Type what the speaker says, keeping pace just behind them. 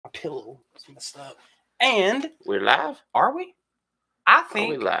pillow. It's messed up. And we're live. Are we? Are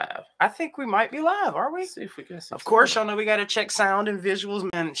we live? I think we might be live. Are we? Let's see if we got some. Of course, y'all know we got to check sound and visuals,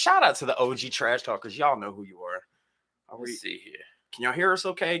 man. Shout out to the OG Trash Talkers. Y'all know who you are. Let's see here. Can y'all hear us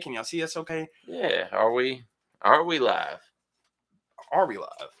okay? Can y'all see us okay? Yeah. Are we live? Are we live?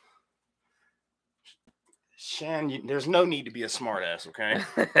 Shan, there's no need to be a smart ass, okay?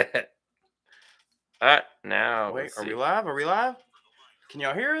 All right, now. Wait, are we live? Are we live? Can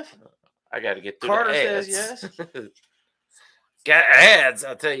y'all hear us? I got to get through Carter the ads. says yes. Got ads,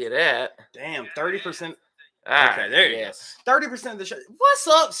 I'll tell you that. Damn, 30%. Ah, okay, there you go. 30% of the show. What's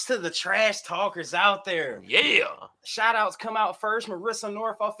up to the trash talkers out there? Yeah. Shout outs come out first. Marissa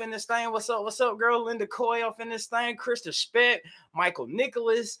North off in this thing. What's up? What's up, girl? Linda Coy off in this thing. Krista Speck, Michael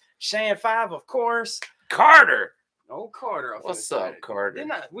Nicholas, Shan 5, of course. Carter. Oh, Carter. What's up, Carter?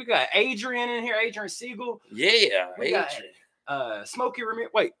 We got Adrian in here. Adrian Siegel. Yeah, we Adrian. Got Smokey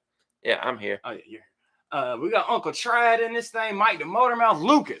Ramirez. Wait. Yeah, I'm here. Oh, yeah, you're. We got Uncle Trad in this thing. Mike the Motormouth.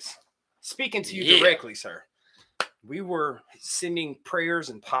 Lucas. Speaking to you directly, sir. We were sending prayers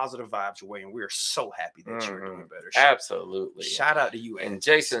and positive vibes away, and we are so happy that you're doing better. Absolutely. Shout out to you. And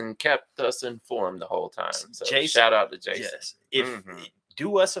Jason kept us informed the whole time. So Jason, shout out to Jason. Yes. If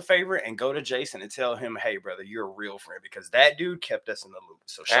do us a favor and go to Jason and tell him, hey, brother, you're a real friend, because that dude kept us in the loop.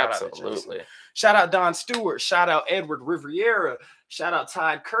 So shout out to Jason. Shout out Don Stewart. Shout out Edward Riviera. Shout out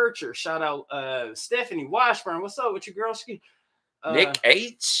Todd Kircher. Shout out Stephanie Washburn. What's up with your girl? Nick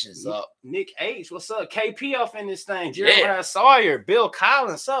H is up. Nick H. What's up? KP off in this thing. Jeremiah Sawyer. Bill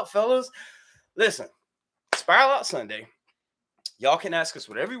Collins. What's up, fellas? Listen, Spiral Out Sunday. Y'all can ask us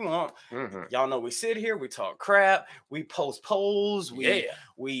whatever you want. Y'all know we sit here, we talk crap, we post polls, we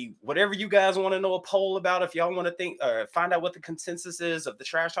whatever you guys want to know a poll about. If y'all want to think find out what the consensus is of the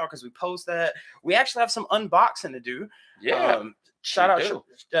Trash Talkers, we post that. We actually have some unboxing to do. Yeah. Shout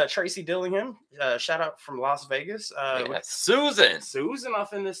out Tracy Dillingham. Shout out from Las Vegas. Susan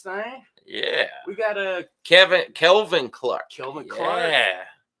off in this thing. Yeah. We got a Kelvin Clark. Yeah.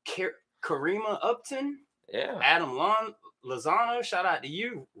 Karima Upton. Yeah. Adam Lozano, shout out to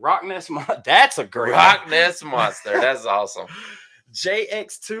you. Rockness Monster. That's a great Rockness Monster. That's awesome.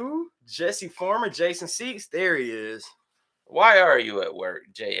 JX2, Jesse Farmer, Jason Seeks. There he is. Why are you at work,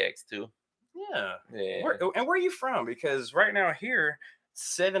 JX2? Yeah. Where are you from? Because right now here,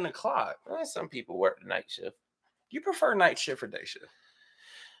 7 o'clock. Well, some people work the night shift. You prefer night shift or day shift?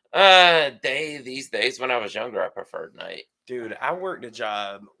 These days. When I was younger, I preferred night. Dude, I worked a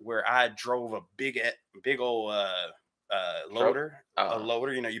job where I drove a big old loader, a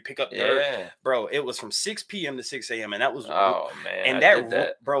loader. You know, you pick up dirt, bro. It was from 6 p.m. to 6 a.m. and that was and that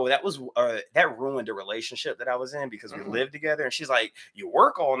ruined the relationship that I was in, because we lived together. And she's like, "You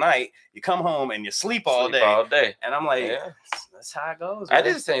work all night, you come home, and you sleep all day." And I'm like, "That's how it goes." Man. I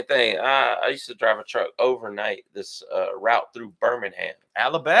did the same thing. I used to drive a truck overnight this route through Birmingham,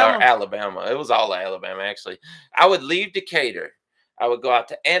 Alabama. It was all Alabama, actually. I would leave Decatur. I would go out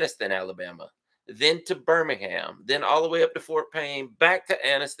to Anniston, Alabama. Then to Birmingham, then all the way up to Fort Payne, back to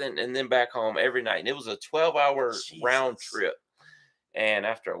Anniston, and then back home every night. And it was a 12-hour round trip. And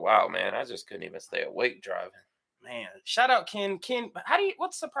after a while, man, I just couldn't even stay awake driving. Man, shout out Ken.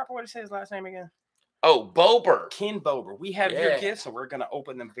 What's the proper way to say his last name again? Oh, Bober. Ken Bober. We have your gifts, and we're going to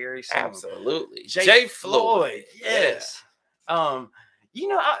open them very soon. Absolutely. J. Floyd. Yes. You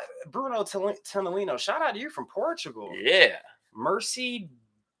know, Bruno Tonelino, shout out to you from Portugal. Yeah. Mercy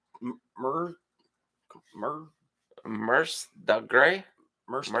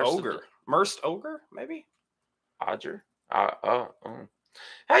Ogre, maybe? Odger? How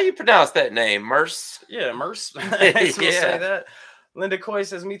you pronounce that name? Merce? Yeah, Merce. Say that. Linda Coy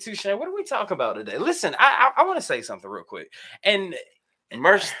says, "Me too, Shane. What are we talking about today?" Listen, I want to say something real quick. And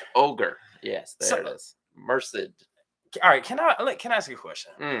Merce Ogre. Yes, it is. Merced. All right, can I ask you a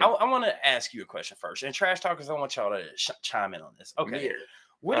question? I want to ask you a question first. And Trash Talkers, I want y'all to chime in on this. Okay. Yeah.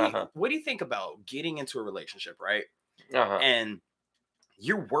 What do you think about getting into a relationship, right? And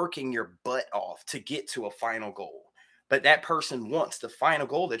you're working your butt off to get to a final goal, but that person wants the final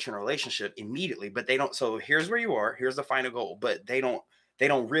goal that you're in a relationship immediately, but they don't. So here's where you are. Here's the final goal, but they don't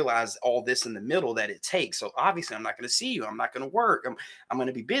realize all this in the middle that it takes. So obviously, I'm not going to see you. I'm not going to work. I'm going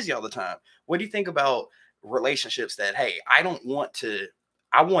to be busy all the time. What do you think about relationships that, hey, I want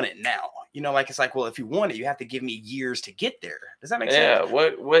it now? You know, like, it's like, well, if you want it, you have to give me years to get there. Does that make sense?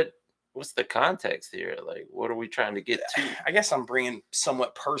 Yeah. What's the context here? Like, what are we trying to get to? I guess I'm bringing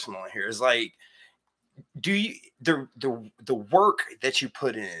somewhat personal in here. It's like, do you the work that you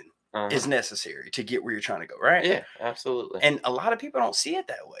put in is necessary to get where you're trying to go, right? Yeah, absolutely. And a lot of people don't see it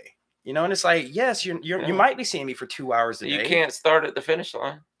that way. You know, and it's like, yes, you might be seeing me for 2 hours a day. You can't start at the finish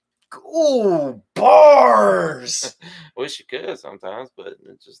line. Ooh, bars. Wish you could sometimes, but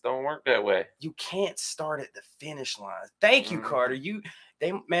it just don't work that way. You can't start at the finish line. Thank you, Carter.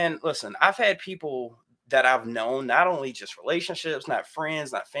 Man, listen, I've had people that I've known, not only just relationships, not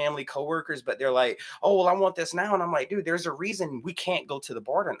friends, not family, coworkers, but they're like, oh, well, I want this now. And I'm like, dude, there's a reason we can't go to the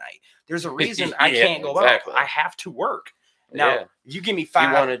bar tonight. There's a reason I can't go out. I have to work. Now, you give me 5.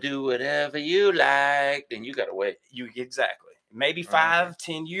 You want to do whatever you like, then you got to wait. Exactly. Maybe 5,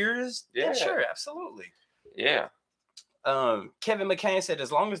 10 years. Yeah, sure. Absolutely. Yeah. Kevin McCain said,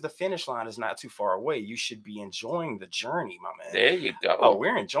 as long as the finish line is not too far away, you should be enjoying the journey, my man. There you go. Oh,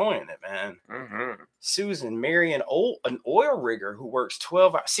 we're enjoying it, man. Susan, marry an oil rigger who works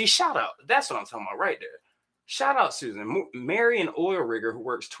 12 hours. See, shout out. That's what I'm talking about right there. Shout out, Susan. Marry an oil rigger who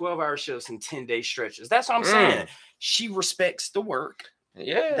works 12-hour shifts and 10-day stretches. That's what I'm saying. She respects the work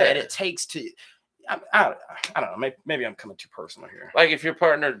that it takes to... I don't know. Maybe I'm coming too personal here. Like if your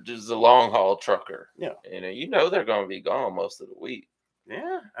partner is a long haul trucker, you know they're going to be gone most of the week.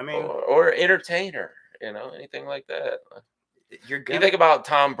 Yeah, I mean, or entertainer, anything like that. You think about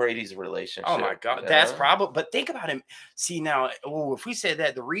Tom Brady's relationship. Oh my God, that's probably. But think about him. See now, if we said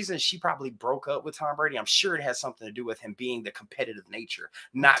that, the reason she probably broke up with Tom Brady, I'm sure it has something to do with him being the competitive nature,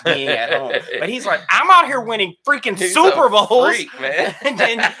 not being at home. But he's like, I'm out here winning freaking Super Bowls, man. And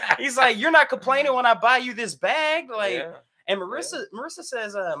then he's like, you're not complaining when I buy you this bag, like. Yeah. And Marissa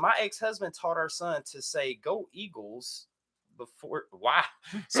says, my ex-husband taught our son to say "Go Eagles" before. Wow.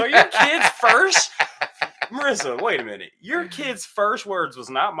 So your kids first. Marissa, wait a minute. Your kid's first words was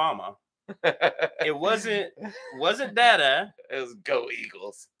not mama. It wasn't dada. It was "Go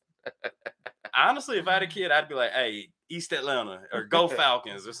Eagles." Honestly, if I had a kid, I'd be like, hey, East Atlanta or go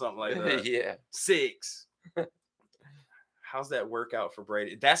Falcons or something like that. Yeah. 6. How's that work out for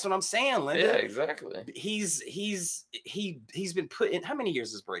Brady? That's what I'm saying, Linda. Yeah, exactly. He's been put in. How many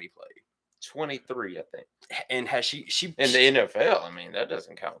years has Brady played? 23, I think. And has she in the NFL? I mean, that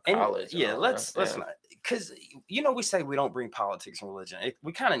doesn't count college. Yeah, let's not, because we say we don't bring politics and religion.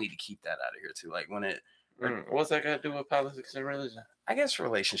 We kind of need to keep that out of here too. Like when it. What's that got to do with politics and religion? I guess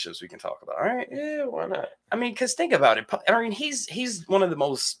relationships we can talk about. All right. Yeah, why not? I mean, because think about it. I mean, he's one of the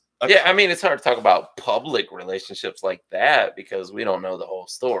most. Yeah, I mean, it's hard to talk about public relationships like that because we don't know the whole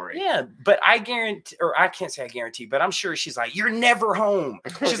story. Yeah, but I guarantee, or I can't say I guarantee, but I'm sure she's like, you're never home.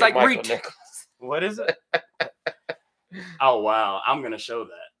 She's like, what is it? Oh, wow. I'm going to show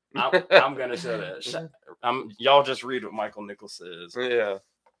that. I'm going to show that. Y'all just read what Michael Nichols says. Yeah.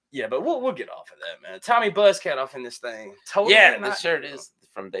 Yeah, but we'll get off of that, man. Tommy Buzzcat off in this thing. Totally the shirt is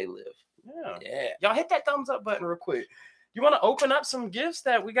from They Live. Yeah. Y'all hit that thumbs up button real quick. You want to open up some gifts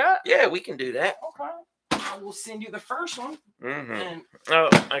that we got? Yeah, we can do that. Okay. I will send you the first one. And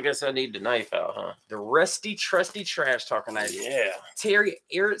I guess I need the knife out, huh? The rusty, trusty trash talker knife. Yeah. Terry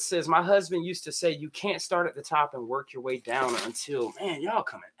Eric says, my husband used to say, you can't start at the top and work your way down until, man, y'all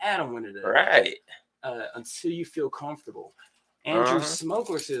coming at him when it is. Right. Until you feel comfortable. Andrew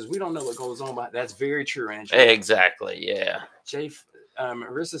Smoker says, we don't know what goes on, but that's very true, Andrew. Exactly, yeah.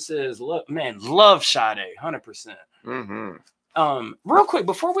 Marissa says, love Sade, 100%. Real quick,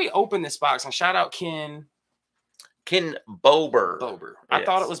 before we open this box, and shout out Ken Bober. I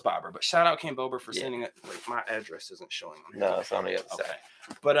thought it was Bobber, but shout out Ken Bober for sending it. Like, my address isn't showing on here. No, it's on the other side.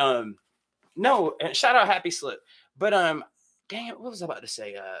 But no, and shout out Happy Slip. But dang it, what was I about to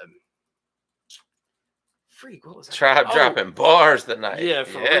say? Freak, what was that? Tribe dropping bars tonight. Yeah,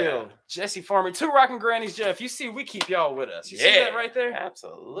 for real. Jesse Farmer, 2 Rockin' Grannies, Jeff. You see, we keep y'all with us. You see that right there?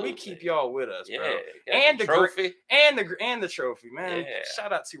 Absolutely. We keep y'all with us, bro. And the trophy. And the trophy, man. Yeah.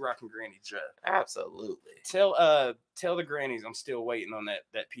 Shout out to Rockin' Granny Jeff. Absolutely. Tell the grannies I'm still waiting on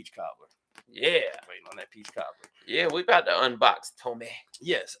that peach cobbler. Yeah. Waiting on that peach cobbler. Yeah, we about to unbox Tommy.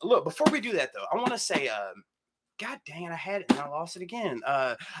 Yes. Look, before we do that though, I want to say God dang it, I had it and I lost it again.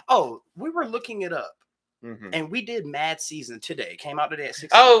 We were looking it up. And we did Mad Season today. It came out today at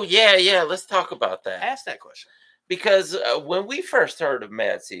 6. Oh, yeah. Let's talk about that. Ask that question. Because when we first heard of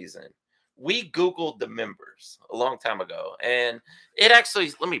Mad Season, we Googled the members a long time ago. And it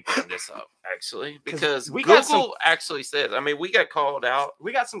actually, let me bring this up, actually, because Google actually says, I mean, we got called out.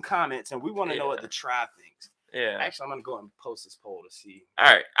 We got some comments, and we want to know what the tribe thinks. Yeah. Actually, I'm going to go and post this poll to see.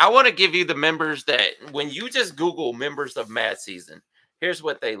 All right. I want to give you the members that, when you just Google members of Mad Season, here's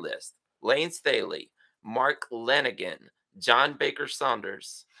what they list. Lane Staley, Mark Lanigan, John Baker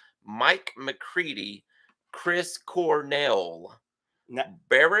Saunders, Mike McCready, Chris Cornell,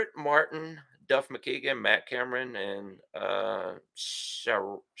 Barrett Martin, Duff McKagan, Matt Cameron, and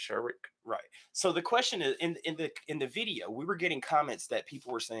Sherrick. Right. So the question is, in the video, we were getting comments that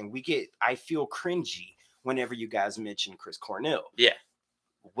people were saying, I feel cringy whenever you guys mention Chris Cornell. Yeah.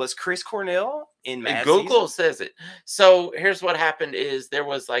 Was Chris Cornell in Mad Google Season? says it. So here's what happened: is there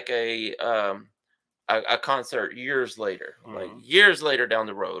was like a concert years later, like years later down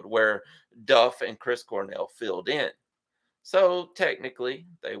the road, where Duff and Chris Cornell filled in. So technically,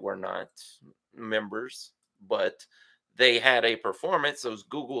 they were not members, but they had a performance. So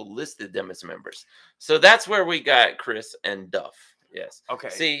Google listed them as members. So that's where we got Chris and Duff. Yes. Okay.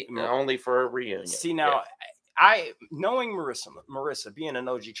 See, only for a reunion. See now, I knowing Marissa being an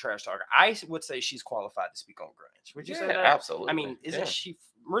OG trash talker, I would say she's qualified to speak on grunge. Would you say that? Absolutely. I mean, isn't she?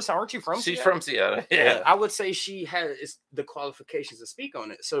 Marissa, aren't you from? She's Seattle? from Seattle. Yeah. I would say she has the qualifications to speak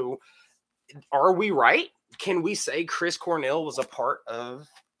on it. So, are we right? Can we say Chris Cornell was a part of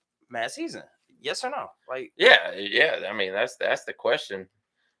Mad Season? Yes or no? Like, yeah. I mean, that's the question.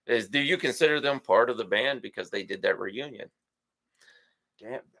 Is do you consider them part of the band because they did that reunion?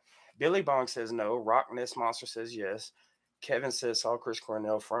 Damn. Billy Bong says no. Rock Nest Monster says yes. Kevin says saw Chris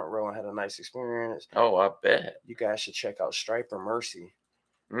Cornell front row and had a nice experience. Oh, I bet. You guys should check out Striper Mercy.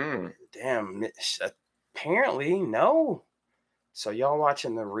 Damn. Apparently, no. So y'all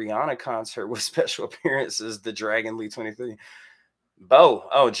watching the Rihanna concert with special appearances, the Dragon Lee 23. Bo.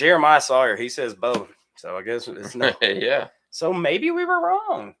 Oh, Jeremiah Sawyer. He says Bo. So I guess it's no. Yeah. So maybe we were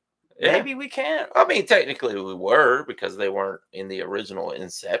wrong. Yeah. Maybe we can't. I mean, technically we were because they weren't in the original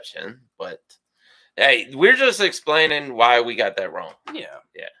Inception. But hey, we're just explaining why we got that wrong. Yeah.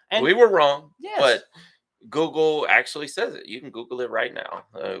 And we were wrong. Yes. But Google actually says it. You can Google it right now.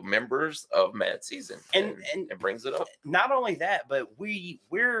 Members of Mad Season, and it brings it up. Not only that, but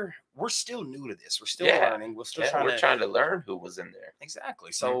we're still new to this. We're still learning. We're still trying to learn who was in there.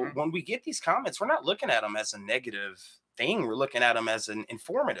 Exactly. So when we get these comments, we're not looking at them as a negative thing. We're looking at them as an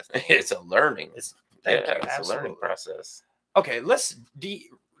informative thing. It's a learning. It's a learning process. Okay, let's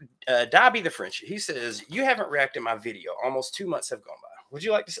Dobby the Frenchie. He says you haven't reacted to my video. Almost 2 months have gone by. Would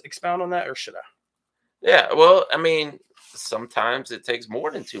you like to expound on that, or should I? Yeah, well, I mean, sometimes it takes more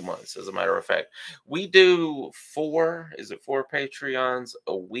than 2 months. As a matter of fact, we do 4 Patreons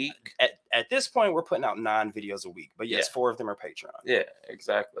a week. At this point, we're putting out 9 videos a week, but yes, 4 of them are Patreon. Yeah,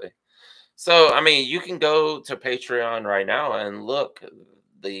 exactly. So, I mean, you can go to Patreon right now and look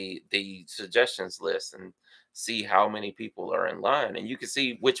the suggestions list and see how many people are in line, and you can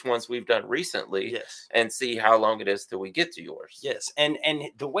see which ones we've done recently, and see how long it is till we get to yours. Yes, and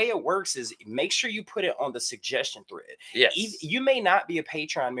the way it works is make sure you put it on the suggestion thread. Yes, you may not be a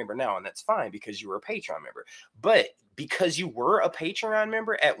Patreon member now, and that's fine because you were a Patreon member, but because you were a Patreon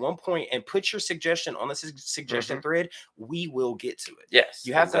member at one point and put your suggestion on the suggestion thread, we will get to it. Yes,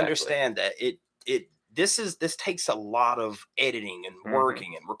 you have to understand that this takes a lot of editing and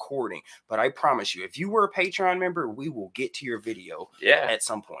working and recording, but I promise you, if you were a Patreon member, we will get to your video at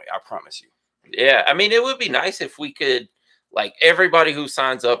some point. I promise you. Yeah, I mean, it would be nice if we could, like, everybody who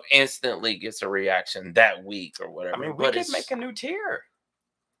signs up instantly gets a reaction that week or whatever. I mean, we could make a new tier.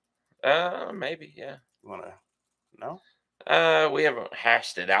 Maybe, yeah. You want to know? We haven't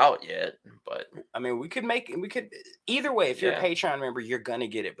hashed it out yet, but I mean, we could either way. If you're a Patreon member, you're gonna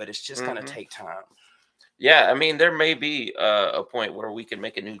get it, but it's just gonna take time. Yeah, I mean, there may be a point where we can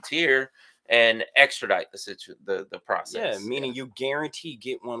make a new tier and extradite the process. Yeah, meaning you guarantee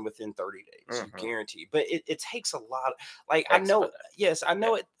get one within 30 days. You guarantee, but it takes a lot. Like I know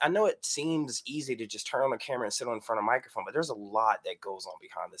it seems easy to just turn on the camera and sit on in front of a microphone, but there's a lot that goes on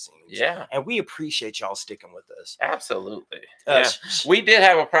behind the scenes. Yeah, and we appreciate y'all sticking with us. Absolutely. We did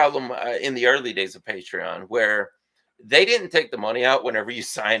have a problem in the early days of Patreon where they didn't take the money out whenever you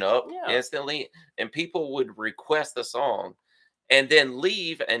sign up instantly, and people would request a song and then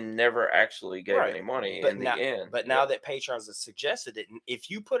leave and never actually give any money in the end. But now that Patreons have suggested it, and if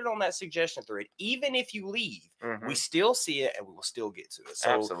you put it on that suggestion thread, even if you leave, we still see it and we will still get to it.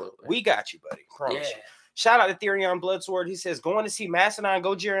 So absolutely, we got you, buddy. Promise you. Shout out to Therion Bloodsword. He says, going to see Mastodon,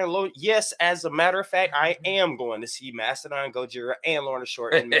 Gojira, and Lorna. Yes, as a matter of fact, I am going to see Mastodon, Gojira, and Lorna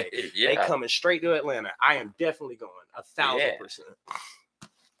Shore in May. They coming straight to Atlanta. I am definitely going 1,000%.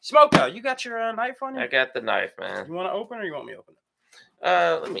 Smoko, you got your knife on you? I got the knife, man. You want to open or you want me to open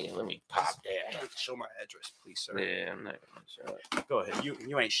it? Let me pop that. Show my address, please, sir. Yeah, I'm not gonna show it. Go ahead.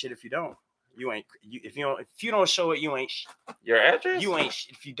 You ain't shit if you don't. If you don't show it, you ain't. Your address? You ain't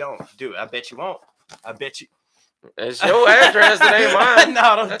if you don't do it. I bet you won't. I bet you. It's your address. It ain't mine.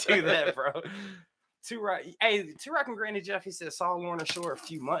 No, don't do that, bro. Two Rock and Granny Jeff. He said saw Lorna Shore a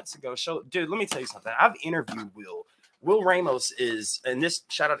few months ago. Dude, let me tell you something. I've interviewed Will. Will Ramos is, and this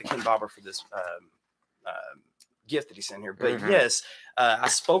shout out to Ken Bobber for this gift that he sent here. But yes,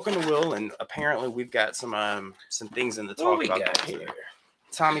 I've spoken to Will, and apparently we've got some things in the talk about here.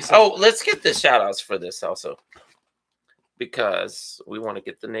 Tommy said, let's get the shout outs for this also. because we want to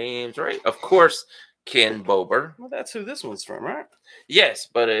get the names right. Of course, Ken Bober. Well, that's who this one's from, right? Yes,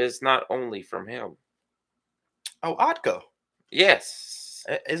 but it's not only from him. Oh, Atco. Yes.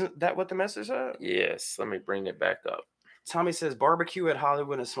 Isn't that what the message said? Yes. Let me bring it back up. Tommy says barbecue at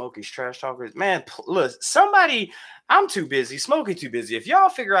Hollywood and Smokey's trash talkers. Man, look, somebody, I'm too busy. Smokey too busy. If y'all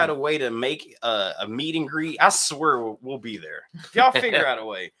figure out a way to make a meet and greet, I swear we'll be there. If y'all figure out a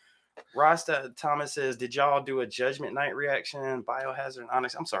way. Rasta Thomas says, did y'all do a Judgment Night reaction? Biohazard and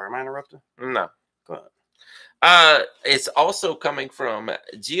Onyx. I'm sorry, am I interrupting? No. Go ahead. It's also coming from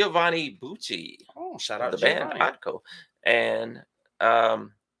Giovanni Bucci. Oh, shout out the to band Atco. And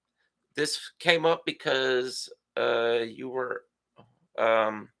this came up because you were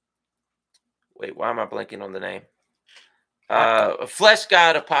wait, why am I blanking on the name? Flesh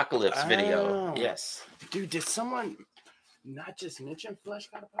God Apocalypse video. Yes. Dude, did someone not just mention Flesh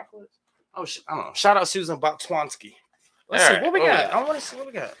God Apocalypse? Oh, I don't know. Shout out Susan Botswanski. Let's see what we got. Yeah. I want to see what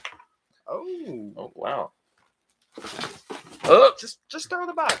we got. Oh wow. Oh, just throw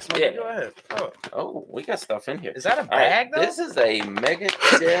the box. Yeah. Go ahead. Oh, we got stuff in here. Is that a bag though? This is a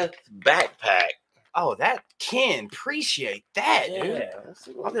Megadeth backpack. Oh, that Ken, appreciate that, dude. Yeah.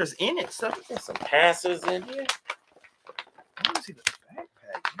 Oh, there's in it stuff. There's some passes in here. I want to see the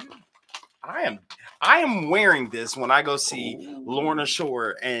backpack, dude. I am wearing this when I go see Lorna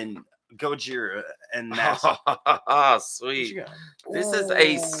Shore and Gojira and NASA. Oh, sweet. This is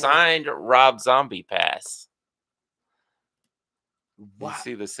a signed Rob Zombie pass. Wow. You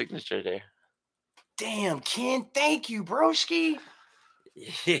see the signature there. Damn, Ken, thank you, broski.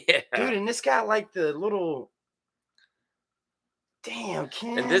 Yeah. Dude, and this got like the little... Damn,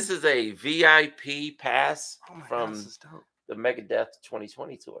 Ken. And this is a VIP pass from the Megadeth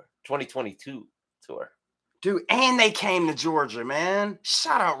 2022 tour. Dude, and they came to Georgia, man.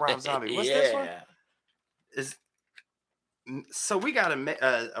 Shout out Rob Zombie. What's this one? So we got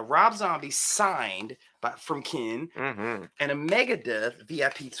a Rob Zombie signed from Ken and a Megadeth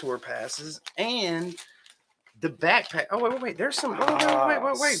VIP tour passes and the backpack. Oh, wait. There's some.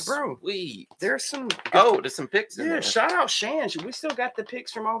 Wait, bro. Sweet. There's some. There's some pics in there. Yeah, shout out Shan. We still got the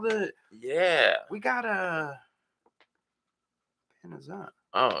pics from all the. Yeah. We got a. What is that?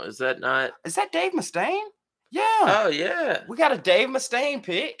 Oh, is that not? Is that Dave Mustaine? Yeah. Oh, yeah. We got a Dave Mustaine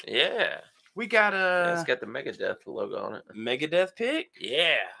pic. Yeah. We got a. It's got the Megadeth logo on it. Megadeth pic.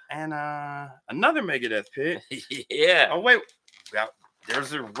 Yeah. And another Megadeth pic. Yeah. Oh wait,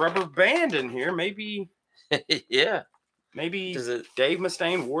 there's a rubber band in here. Maybe. Yeah. Maybe Dave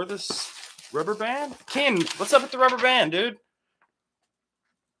Mustaine wore this rubber band. Ken, what's up with the rubber band, dude?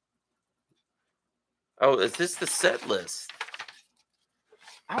 Oh, is this the set list?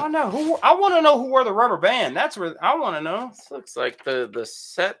 I don't know. I want to know who wore the rubber band. That's where I want to know. This looks like the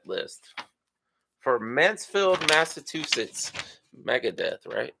set list for Mansfield, Massachusetts. Megadeth,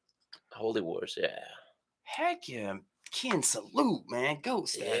 right? Holy Wars, yeah. Heck yeah. Ken, salute, man. Go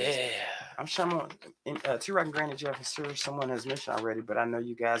status. Yeah. I'm sure T-Rock and Granny Jeff, I'm sure someone has mentioned already, but I know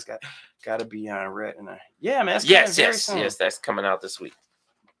you guys got to be read. Yeah, man. Yes, that's coming out this week.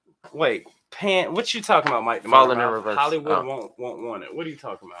 Wait, what you talking about, Mike? Falling in Reverse. Hollywood won't want it. What are you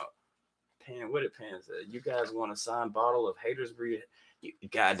talking about? What did Pan say? You guys want a signed bottle of Haters Breed?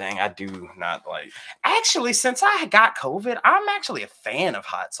 God dang, I do not like. Actually, since I got COVID, I'm actually a fan of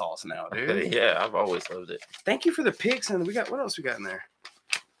hot sauce now, dude. Yeah, I've always loved it. Thank you for the pics, and what else we got in there?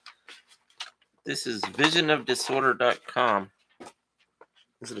 This is visionofdisorder.com.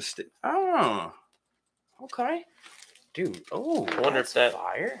 Is it a stick? Oh, okay. Dude, oh, I wonder if that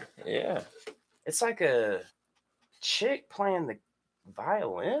fire. Yeah. It's like a chick playing the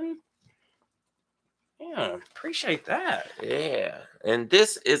violin. Yeah, appreciate that. Yeah. And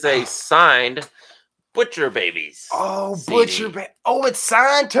this is a signed Butcher Babies. Oh, CD. Butcher Babies. Oh, it's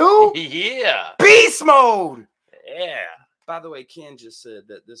signed too? Yeah. Beast mode. Yeah. By the way, Ken just said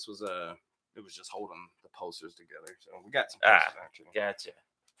that this was it was just holding the posters together. So we got some posters actually. Gotcha.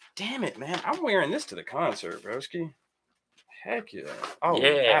 Damn it, man. I'm wearing this to the concert, broski. Heck yeah. Oh,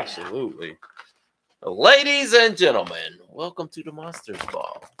 yeah. Absolutely. Ladies and gentlemen, welcome to the Monsters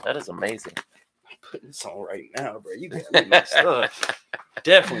Ball. That is amazing. I'm putting this on right now, bro. You got me messed up.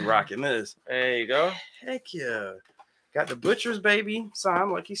 Definitely rocking this. There you go. Heck yeah. Got the Butcher's Baby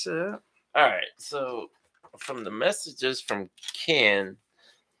signed, like he said. All right. So from the messages from Ken,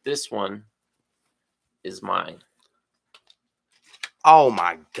 this one is mine. Oh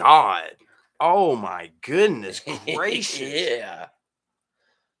my God. Oh my goodness gracious. Yeah.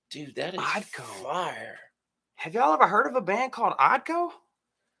 Dude, that is Atco. Fire. Have y'all ever heard of a band called Atco?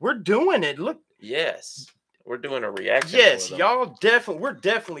 We're doing it. Look. Yes. We're doing a reaction. Yes, y'all we're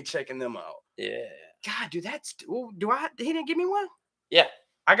definitely checking them out. Yeah. God, dude, that's do I? He didn't give me one. Yeah,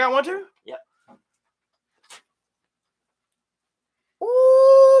 I got one too. Yeah.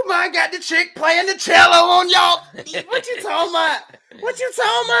 Oh my God, the chick playing the cello on y'all. What you talking about? What you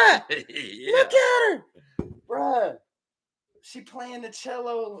talking about? Yeah. Look at her, bruh. She playing the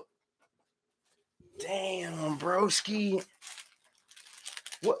cello. Damn, broski.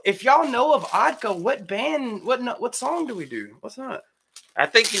 What if y'all know of Odka? What band? What song do we do? What's that? I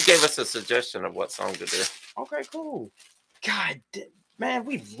think you gave us a suggestion of what song to do. Okay, cool. God, man,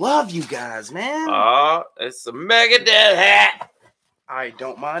 we love you guys, man. Oh, it's a Megadeth hat. I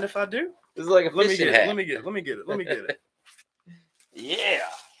don't mind if I do. It's like a fishing hat. Let me get it. Yeah.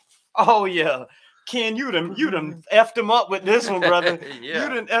 Oh yeah. Ken, you done effed him up with this one, brother. Yeah.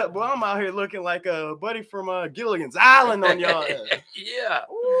 You done. Well, I'm out here looking like a buddy from Gilligan's Island on y'all. Yeah.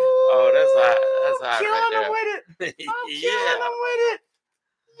 Ooh, Oh, that's hot. Killing Right him with it. I'm Yeah. killing him with it.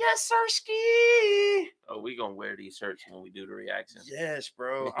 Yes, sir, ski. Oh, we gonna wear these shirts when we do the reaction. Yes,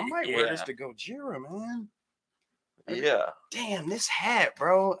 bro. I might wear this to Gojira, man. Yeah. Damn, this hat,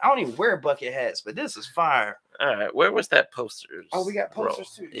 bro. I don't even wear bucket hats, but this is fire. All right. Where was that posters? Oh, we got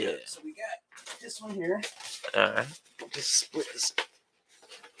posters too. Yeah. So we got this one here. All right. Just split this.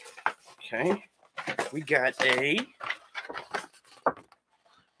 Okay. We got a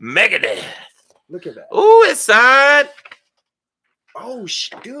Megadeth. Look at that. Ooh, it's signed. Oh,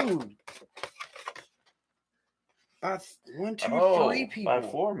 dude. 1, 2, 3 people. By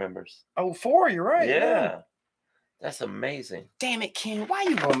 4 members. Oh, 4. You're right. Yeah. That's amazing. Damn it, Ken. Why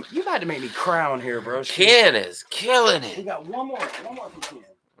you about to make me cry on here, bro? Ken is killing it. We got one more from Ken.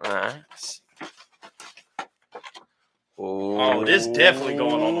 All right. Oh, this definitely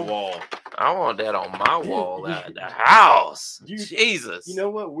going on the wall. I want that on my wall at the house. Jesus. You know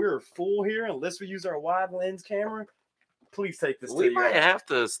what? We're full here unless we use our wide lens camera. Please take this. We might have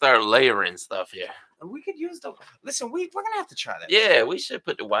to start layering stuff here. We could use the. Listen, we're gonna have to try that. Yeah, we should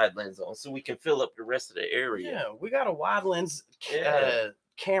put the wide lens on so we can fill up the rest of the area. Yeah, we got a wide lens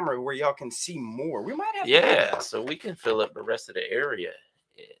camera where y'all can see more. We might have. To do that. So we can fill up the rest of the area.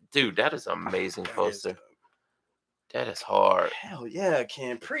 Dude, that is an amazing poster. That is hard. Hell yeah,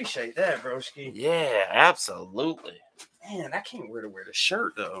 Ken. Appreciate that, broski. Yeah, absolutely. Man, I can't wait to wear the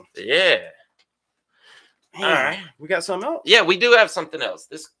shirt though. Yeah. Man, all right, we got something else. Yeah, we do have something else.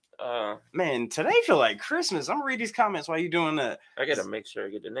 This man, today feel like Christmas. I'm gonna read these comments while you're doing that. I gotta make sure I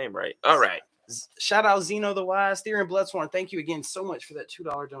get the name right. All right. Shout out Zeno the Wise, Theron Bloodsworn. Thank you again so much for that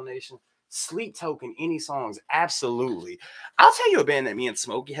 $2 donation. Sleep Token, any songs? Absolutely. I'll tell you a band that me and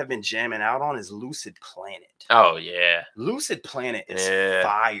Smokey have been jamming out on is Lucid Planet. Oh yeah, Lucid Planet is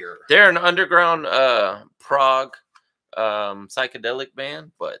fire. They're an underground prog psychedelic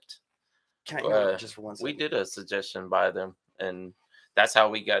band, but can I just for 1 second? We did a suggestion by them, and that's how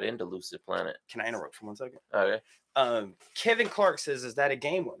we got into Lucid Planet. Can I interrupt for 1 second? Okay. Kevin Clark says, "Is that a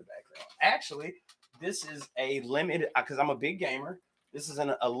game on the background?" Actually, this is a limited because I'm a big gamer. This is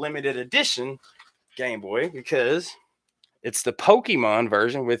a limited edition Game Boy because it's the Pokemon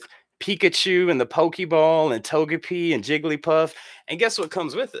version with Pikachu and the Pokeball and Togepi and Jigglypuff. And guess what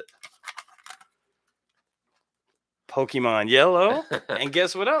comes with it? Pokemon Yellow. And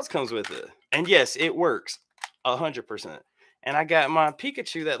guess what else comes with it? And yes, it works 100%. And I got my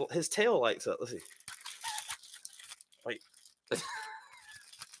Pikachu that his tail lights up. Let's see. Wait.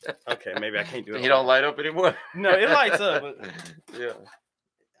 Okay, maybe I can't do it. You don't light up anymore? No, it lights up. But yeah.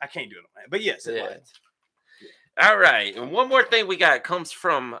 I can't do it on that. But yes, it lights. Yeah. All right. And one more thing we got comes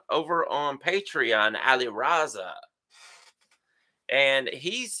from over on Patreon, Ali Raza. And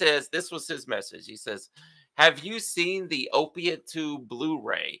he says, this was his message. He says, have you seen the Opiate 2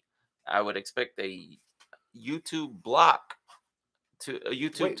 Blu-ray? I would expect a YouTube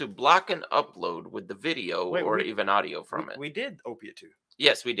to block and upload with the video or even audio from it. We did Opiate 2.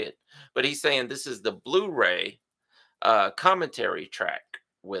 Yes, we did. But he's saying this is the Blu-ray commentary track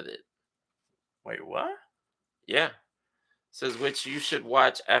with it. Wait, what? Yeah. Says which you should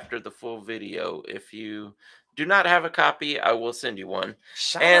watch after the full video. If you do not have a copy, I will send you one.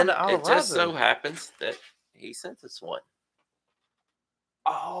 And it just so happens that he sent us one.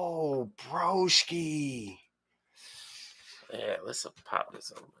 Oh, broski. Yeah, let's pop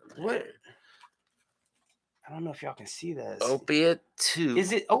this over. What? I don't know if y'all can see that. Opiate 2.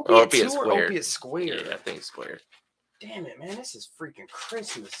 Is it Opiate 2 or Opiate Squared? Yeah, I think it's Squared. Damn it, man. This is freaking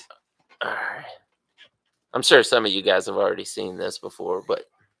Christmas. All right. I'm sure some of you guys have already seen this before, but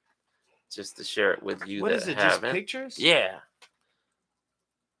just to share it with you. What is it, just pictures? Yeah.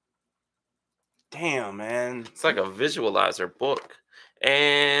 Damn, man. It's like a visualizer book.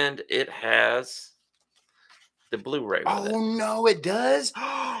 And it has the Blu-ray with it. Oh, no, it does?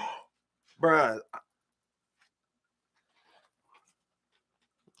 Bruh,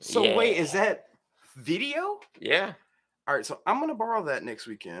 So wait, is that video? Yeah. All right, so I'm gonna borrow that next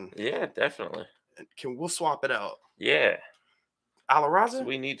weekend. Yeah, definitely. We'll swap it out? Yeah. Ala Raza? So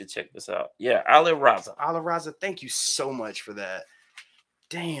we need to check this out. Yeah, Ala Raza. Ala Raza, thank you so much for that.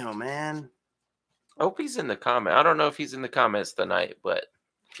 Damn, man. I hope he's in the comment. I don't know if he's in the comments tonight, but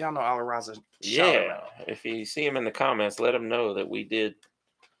if y'all know Ala Raza, yeah, if you see him in the comments, let him know that we did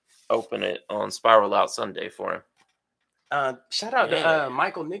open it on Spiral Out Sunday for him. Shout out to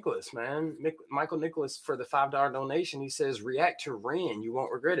Michael Nicholas, man. Michael Nicholas for the $5 donation. He says, "React to Ren, you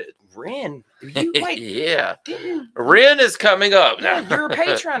won't regret it." Ren, you like? Yeah, Ren is coming up now. Yeah, you're a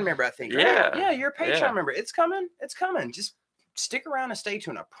Patreon member, I think. Right? Yeah, you're a Patreon member. It's coming. It's coming. Just stick around and stay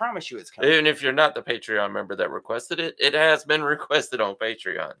tuned. I promise you, it's coming. Even if you're not the Patreon member that requested it, it has been requested on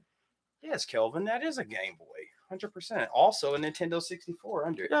Patreon. Yes, Kelvin, that is a Game Boy, 100%. Also, a Nintendo 64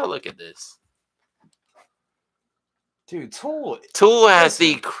 under it. Yeah, look at this. Dude, Tool has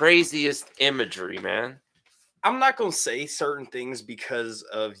the craziest imagery, man. I'm not going to say certain things because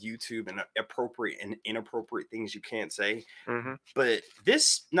of YouTube and appropriate and inappropriate things you can't say. But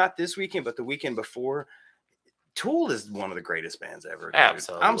not this weekend, but the weekend before, Tool is one of the greatest bands ever. Dude.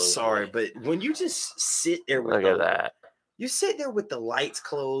 Absolutely. I'm sorry, but when you just sit there with look at that. You sit there with the lights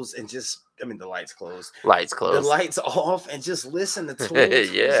closed and the lights closed. Lights closed. The lights off and just listen to Tool.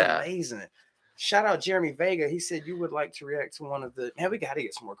 It's amazing. Shout out Jeremy Vega. He said you would like to react to one of the. Man, we got to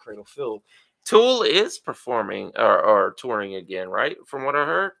get some more Cradle Field. Tool is performing or touring again, right? From what I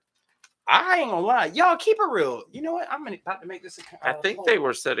heard. I ain't gonna lie, y'all keep it real. You know what? I'm about to make this. I think poll. They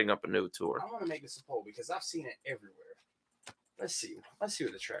were setting up a new tour. I want to make this a poll because I've seen it everywhere. Let's see. Let's see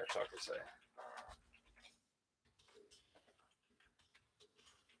what the trash talkers say.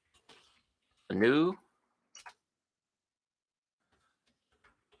 A new.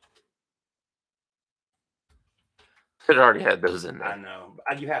 It already had those in there. I know.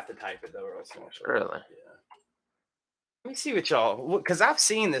 You have to type it though, or else it won't show. Really? Yeah. Let me see what y'all, because I've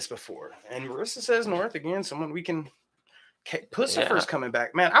seen this before. And Marissa Says North again. Someone we can. Pussifer's coming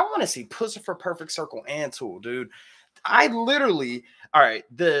back, man. I want to see Pussifer, Perfect Circle, and Tool, dude. I literally, all right.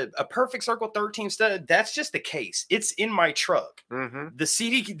 A Perfect Circle 13 stud. That's just the case. It's in my truck. The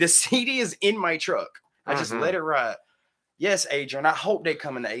CD is in my truck. I just let it ride. Yes, Adrian. I hope they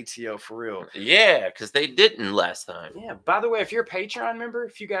come in the ATO for real. Yeah, because they didn't last time. Yeah. By the way, if you're a Patreon member,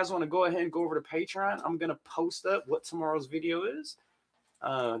 if you guys want to go ahead and go over to Patreon, I'm going to post up what tomorrow's video is.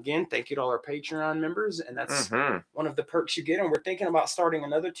 Again, thank you to all our Patreon members. And that's one of the perks you get. And we're thinking about starting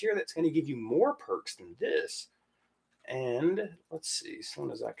another tier that's going to give you more perks than this. And let's see, as soon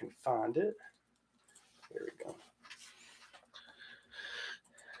as I can find it. There we go.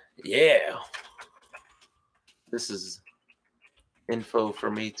 Yeah. This is info for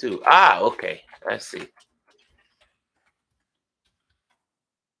me too. Ah, okay. I see.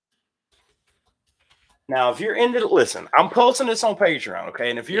 Now, if you're into listen, I'm posting this on Patreon, okay?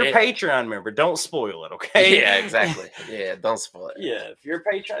 And if you're a Patreon member, don't spoil it, okay? Yeah, exactly. Yeah, don't spoil it. Yeah, if you're a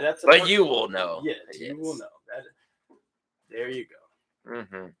Patreon, that's but you will know. Yeah, you will know. There you go.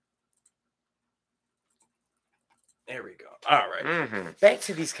 There we go. All right. Back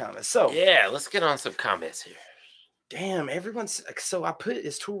to these comments. So yeah, let's get on some comments here. Damn, everyone's so I put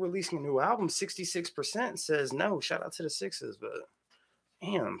is Tool releasing a new album? 66% says no. Shout out to the sixes, but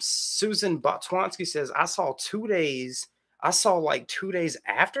damn. Susan Botwansky says I saw 2 days. I saw like 2 days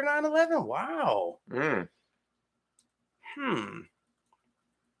after 9/11. Wow.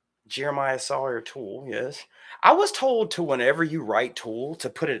 Jeremiah Sawyer Tool, yes. I was told to whenever you write Tool to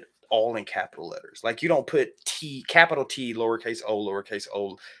put it all in capital letters. Like you don't put T, capital T, lowercase o, lowercase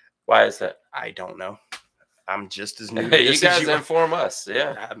o. Why is that? I don't know. I'm just as new. You guys inform us.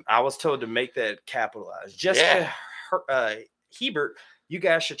 Yeah. I was told to make that capitalized. Jessica Hebert, you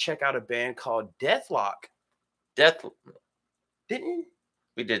guys should check out a band called Deathlock. Didn't you?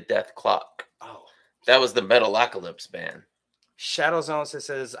 We did Death Clock. Oh. That was the Metalocalypse band. Shadow Zone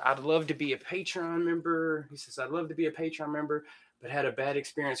says, I'd love to be a Patreon member. He says, I'd love to be a Patreon member, but had a bad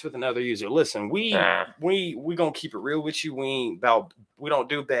experience with another user. Listen, we gonna keep it real with you. We don't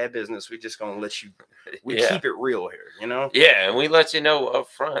do bad business. We just gonna let you keep it real here, you know? Yeah, and we let you know up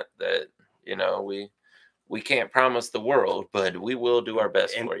front that, you know, we can't promise the world, but we will do our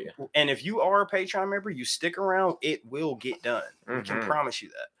best for you. And if you are a Patreon member, you stick around, it will get done. We can promise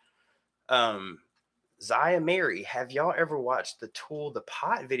you that. Zaya Mary, have y'all ever watched the Tool the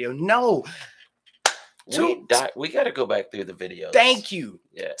Pot video? No. We got to go back through the videos. Thank you.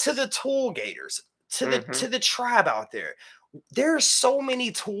 Yeah. To the Tool Gators, to the tribe out there. There's so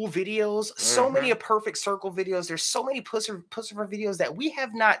many Tool videos, so many Perfect Circle videos. There's so many Puscifer videos that we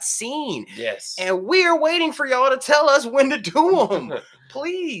have not seen. Yes. And we are waiting for y'all to tell us when to do them.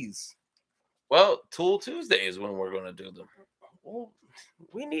 Please. Well, Tool Tuesday is when we're going to do them. Well,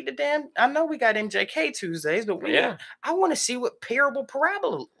 we need the I know we got MJK Tuesdays, but I want to see what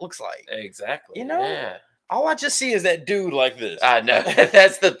Parabola looks like. Exactly. You know? All I just see is that dude like this. I know.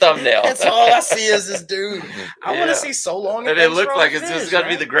 That's the thumbnail. That's all I see is this dude. I want to see so long. And it looks like it's just going to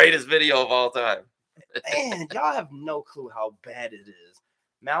be the greatest video of all time. Man, y'all have no clue how bad it is.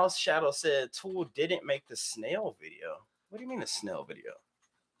 Mouse Shadow said Tool didn't make the snail video. What do you mean the snail video?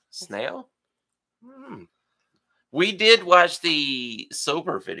 Snail? We did watch the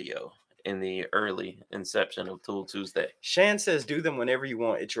sober video in the early inception of Tool Tuesday. Shan says, do them whenever you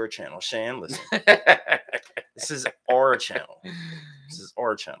want. It's your channel. Shan, listen. This is our channel. This is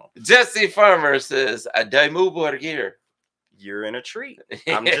our channel. Jesse Farmer says, you're in a treat.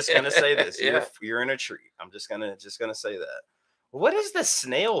 I'm just going to say this. You're in a treat. I'm just going to say that. What is the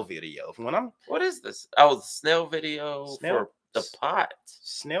snail video? What is this? Oh, the snail video for the pot.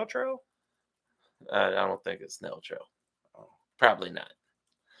 Snail trail? I don't think it's snail trail. Oh. Probably not.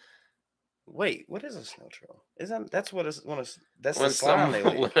 Wait, what is a snail trail? That's when the slime they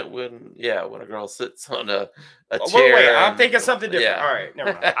leave. When a girl sits on a chair. Wait, I'm thinking something different. Yeah. All right,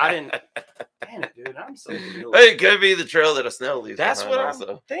 never mind. I didn't. Damn it, dude! I'm so. It could be the trail that a snail leaves. That's what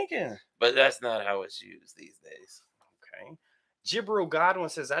I'm thinking. But that's not how it's used these days. Okay. Jibril Godwin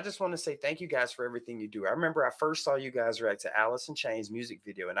says, I just want to say thank you guys for everything you do. I remember I first saw you guys react to Alice in Chains music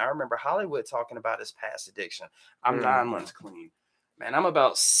video, and I remember Hollywood talking about his past addiction. I'm 9 months clean. Man, I'm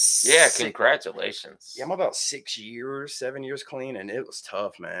about congratulations. Yeah, I'm about 7 years clean, and it was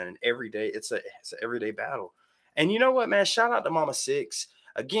tough, man. And every day, it's an everyday battle. And you know what, man? Shout out to Mama Six.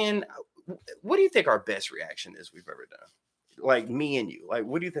 Again, what do you think our best reaction is we've ever done? Like me and you. Like,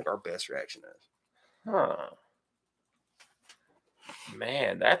 what do you think our best reaction is?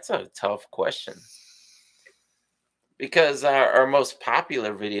 Man, that's a tough question. Because our most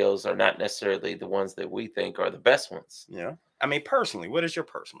popular videos are not necessarily the ones that we think are the best ones. Yeah. I mean, personally, what is your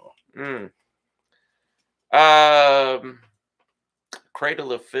personal?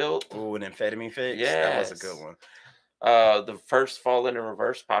 Cradle of Filth. Oh, an amphetamine fix. Yeah, that was a good one. The first Fallen in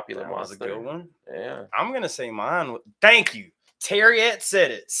Reverse popular that monster. Was a good one. Yeah, I'm gonna say mine. Thank you, Terriette said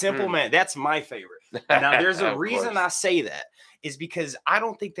it. Simple Man. That's my favorite. Now, there's a reason I say that is because I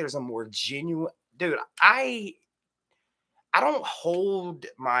don't think there's a more genuine dude. I don't hold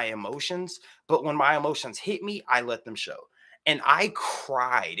my emotions, but when my emotions hit me, I let them show. And I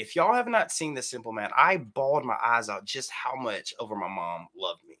cried. If y'all have not seen The Simple Man, I bawled my eyes out just how much over my mom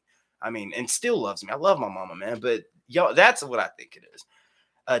loved me. I mean, and still loves me. I love my mama, man. But y'all, that's what I think it is.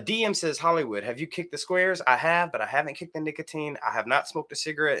 DM says, Hollywood, have you kicked the squares? I have, but I haven't kicked the nicotine. I have not smoked a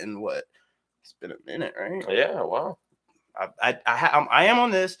cigarette in what? It's been a minute, right? Yeah, wow. I am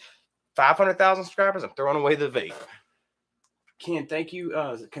on this. 500,000 subscribers. I'm throwing away the vape. Ken, thank you.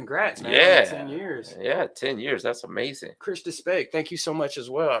 Congrats, man. Yeah. 10 years. Yeah, 10 years. That's amazing. Chris Despeg, thank you so much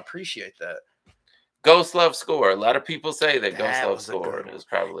as well. I appreciate that. Ghost Love Score. A lot of people say that Ghost Love Score is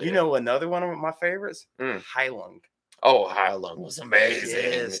probably. You know, another one of my favorites? Heilung. Oh, Heilung was amazing.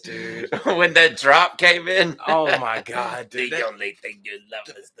 Yes, dude. When that drop came in. Oh, my God, dude. The only thing you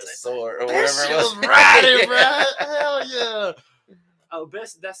love is the sword or that whatever it was. Right, bro. Hell yeah. Oh,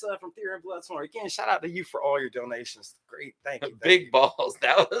 that's from Theory and Bloodstorm. Again, shout out to you for all your donations. Great. Thank you. Big balls.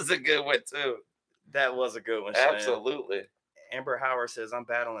 That was a good one, too. That was a good one, Absolutely. Amber Howard says, I'm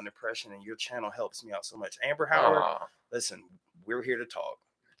battling depression, and your channel helps me out so much. Amber Howard, listen, we're here to talk.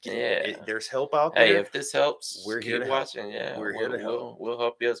 Yeah. There's help out there. Hey, if this helps, we're here to watching. Yeah, we're here to help. We'll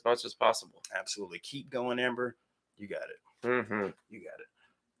help you as much as possible. Absolutely. Keep going, Amber. You got it. You got it.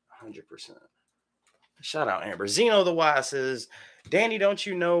 100%. Shout out, Amber. Zeno the Wise says, Danny, don't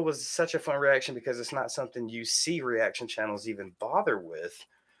you know was such a fun reaction because it's not something you see reaction channels even bother with.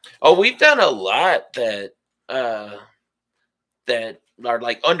 Oh, we've done a lot that are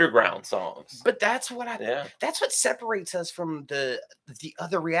like underground songs. But that's what that's what separates us from the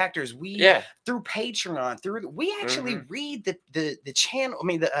other reactors. We through Patreon, we actually read the channel, I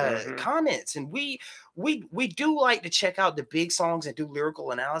mean the comments, and we do like to check out the big songs and do lyrical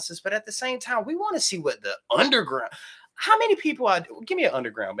analysis, but at the same time, we want to see what the underground, how many people give me an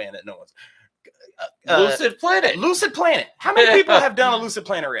underground band that knows. Lucid Planet. Lucid Planet. How many people have done a Lucid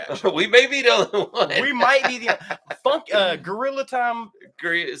Planet reaction? We may be the only one. We might be the Gorilla Time.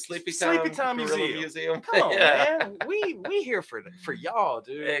 Sleepy Time Museum. Come on, man. We here for y'all,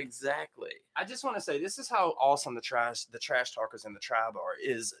 dude. Exactly. I just want to say this is how awesome the trash talkers in the tribe are.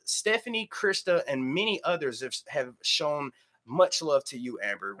 Is Stephanie, Krista, and many others have shown much love to you,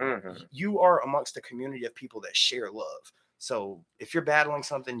 Amber. Mm-hmm. You are amongst the community of people that share love. So if you're battling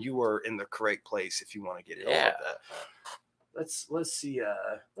something, you are in the correct place if you want to get it over that. Let's see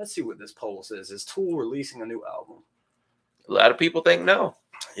what this poll says. Is Tool releasing a new album? A lot of people think no.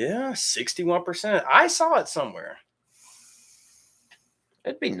 Yeah, 61%. I saw it somewhere.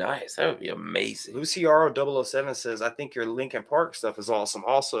 That'd be nice. That would be amazing. Luciaro 007 says, I think your Linkin Park stuff is awesome.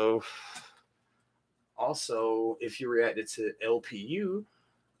 Also, if you reacted to LPU,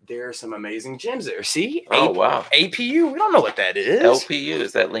 there are some amazing gems there. See? Wow. APU. We don't know what that is. LPU.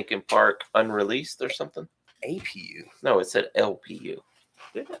 Is that Linkin Park unreleased or something? APU. No, it said LPU.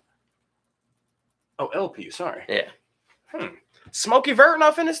 Did it? Oh, LPU. Sorry. Yeah. Smokey Vertin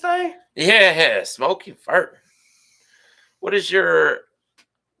in this thing? Yeah, Smokey Vertin. What is your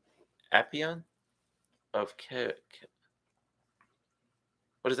Appian of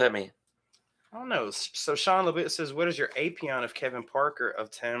what does that mean? I don't know. So Sean Levitt says, what is your Apion of Kevin Parker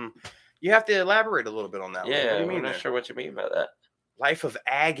of Tim? You have to elaborate a little bit on that. Yeah, I'm not sure what you mean by that. Life of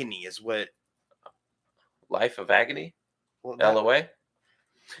Agony is what. Life of Agony? LOA?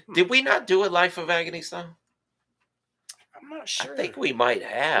 Did we not do a Life of Agony song? I'm not sure. I think we might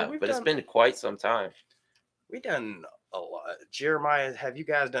have, but it's been quite some time. We've done a lot. Jeremiah, have you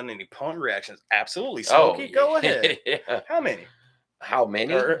guys done any punk reactions? Absolutely. Smokey, go ahead. Yeah. How many? How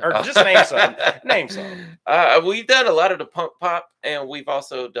many? Or just name some. Name some. We've done a lot of the punk pop, and we've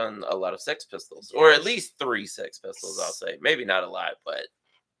also done a lot of Sex Pistols, or at least 3 Sex Pistols, I'll say. Maybe not a lot, but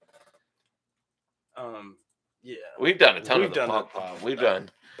yeah, we've done a ton of the punk pop. We've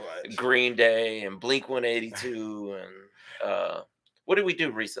done Green Day and Blink-182, and what did we do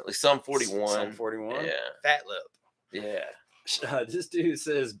recently? Sum 41. Sum 41. Yeah. Fat Lip. Yeah. This dude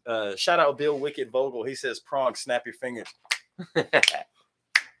says, shout out Bill Wicked Vogel. He says, Prong, snap your fingers.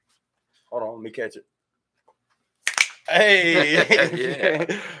 Hold on, let me catch it. Hey.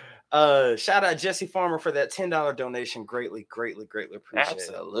 Yeah. Shout out Jesse Farmer for that $10 donation. Greatly appreciate it.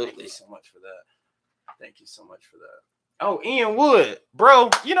 Absolutely. Thank you so much for that. Thank you so much for that. Oh, Ian Wood, bro.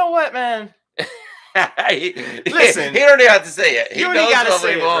 You know what, man? Listen, he don't even have to say it. You don't gotta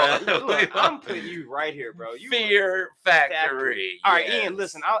say it, bro. Look, I'm putting you right here, bro. Fear Factory. All right, Ian.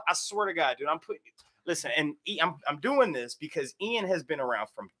 Listen, I swear to God, dude, I'm putting. Listen, and I'm doing this because Ian has been around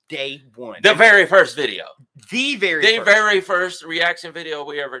from day one. The very first video. The very first reaction video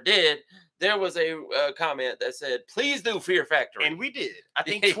we ever did. There was a comment that said, please do Fear Factory. And we did. I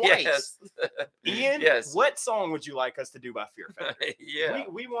think twice. Yes. Ian, what song would you like us to do by Fear Factory? Yeah.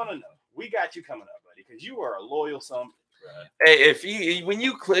 We want to know. We got you coming up, buddy, because you are a loyal son. Hey, when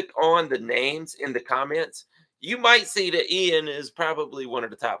you click on the names in the comments, you might see that Ian is probably one of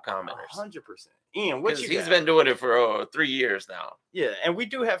the top commenters. 100%. Ian, what you got? He's been doing it for 3 years now. Yeah, and we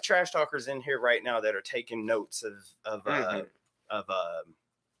do have trash talkers in here right now that are taking notes of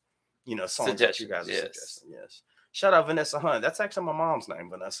songs that you guys are suggesting. Yes. Shout out Vanessa Hunt. That's actually my mom's name,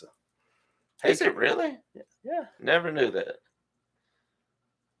 Vanessa. Is it really? Yeah. Never knew that.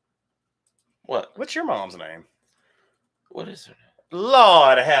 What? What's your mom's name? What is her name?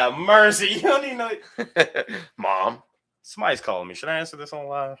 Lord have mercy. You don't even know. Mom. Somebody's calling me. Should I answer this on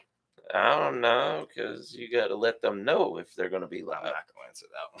live? I don't know, because you got to let them know if they're going to be live. I'm not going to answer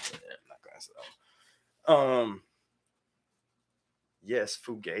that one. I'm not going to answer that one. Yes,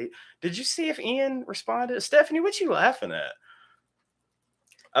 Fugate. Did you see if Ian responded? Stephanie, what you laughing at?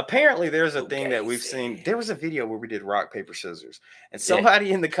 Apparently, there's a thing that we've seen. There was a video where we did rock, paper, scissors. And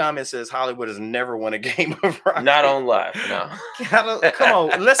somebody in the comments says Hollywood has never won a game of rock. Not on live, no. Come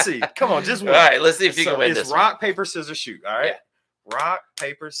on, let's see. Come on, just one. All right, let's see if you can win this. It's rock, paper, scissors, shoot. All right? Yeah. Rock,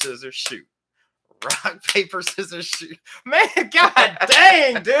 paper, scissors, shoot. Rock, paper, scissors, shoot. Man, god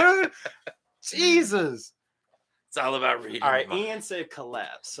dang, dude. Jesus. It's all about reading. All right, Ian said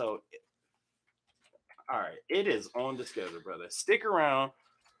collapse. So, all right, it is on the schedule, brother. Stick around.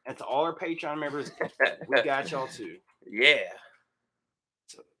 And to all our Patreon members, we got y'all too. Yeah.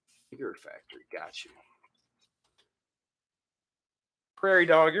 So, Fear Factory got you. Prairie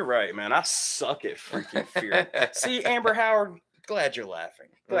Dog, you're right, man. I suck at freaking fear. See, Amber Howard, glad you're laughing.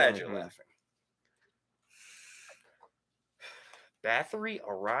 Glad you're laughing. Bathory,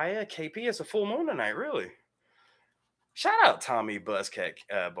 Araya, KP, it's a full moon tonight, really. Shout out Tommy Buzzcat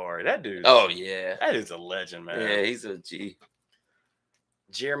Bar. That dude. Oh, yeah. That is a legend, man. Yeah, he's a G.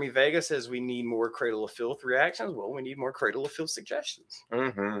 Jeremy Vega says we need more Cradle of Filth reactions. Well, we need more Cradle of Filth suggestions.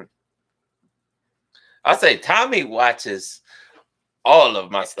 I'll say Tommy watches all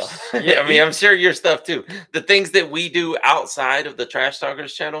of my stuff. Yeah, I mean, I'm sure your stuff too. The things that we do outside of the Trash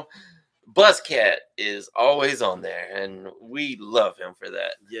Talkers channel, Buzzcat is always on there, and we love him for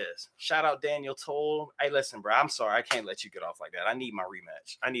that. Yes. Shout out Daniel Toll. Hey, listen, bro. I'm sorry. I can't let you get off like that. I need my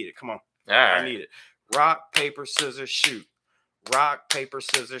rematch. I need it. Come on. All right. I need it. Rock, paper, scissors, shoot. Rock, paper,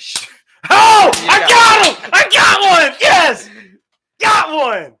 scissors, shoot. Oh! I got him! I got one! Yes! Got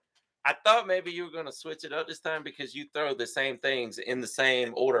one! I thought maybe you were going to switch it up this time because you throw the same things in the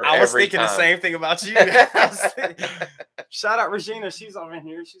same order. I was thinking the same thing about you. Shout out Regina. She's on in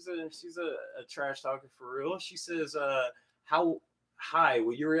here. She's a trash talker for real. She says, how high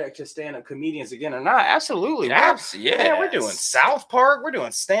will you react to stand-up comedians again or not? Absolutely. Yeah, we're doing South Park. We're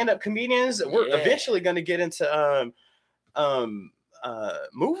doing stand-up comedians. We're eventually going to get into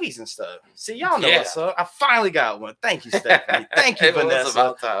movies and stuff. See, y'all know what's up. I finally got one. Thank you, Stephanie. Thank you, Vanessa. Was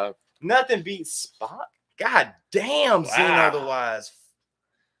about time. Nothing beats Spot. God damn, Zeno the Wise.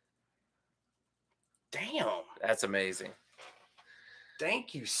 Damn. That's amazing.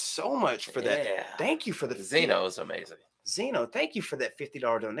 Thank you so much for that. Yeah. Thank you for the Zeno is amazing. Zeno, thank you for that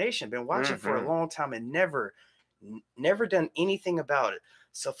 $50 donation. Been watching for a long time and never done anything about it.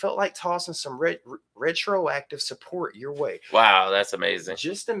 So felt like tossing some retroactive support your way. Wow, that's amazing.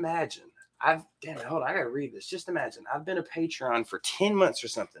 Just imagine. Damn it, hold on, I gotta read this. Just imagine. I've been a Patreon for 10 months or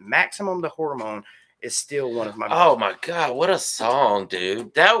something. Maximum the Hormone is still one of my Oh my God, what a song,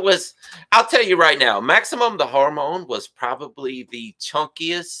 dude. That was, I'll tell you right now, Maximum the Hormone was probably the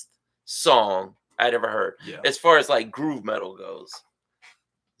chunkiest song I'd ever heard. Yeah. As far as like groove metal goes.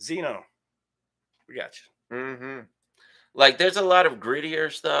 Zeno, we got you. Like there's a lot of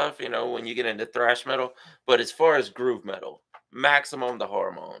grittier stuff, you know, when you get into thrash metal, but as far as groove metal, Maximum the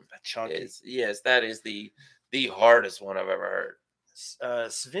Hormone is, yes, that is the hardest one I've ever heard.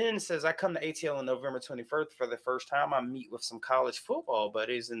 Sven says, I come to ATL on November 21st for the first time. I meet with some college football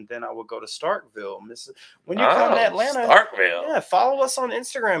buddies, and then I will go to Starkville. When you come to Atlanta, Starkville. Yeah, follow us on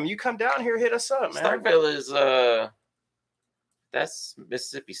Instagram. You come down here, hit us up, man. Starkville is that's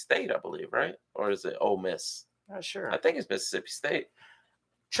Mississippi State, I believe, right? Or is it Ole Miss? Not sure. I think it's Mississippi State.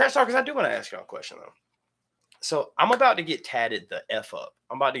 Trash Talkers, I do want to ask y'all a question though. So I'm about to get tatted the F up.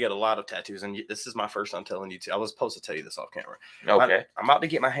 I'm about to get a lot of tattoos, and this is my first time telling you to. I was supposed to tell you this off camera. Okay. I'm about to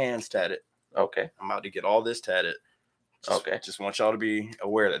get my hands tatted. Okay. I'm about to get all this tatted. Just want y'all to be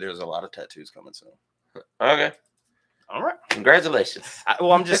aware that there's a lot of tattoos coming soon. Okay. All right. Congratulations.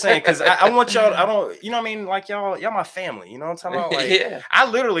 I'm just saying because I want y'all. I don't. You know what I mean? Like y'all my family. You know what I'm talking about? Like, yeah. I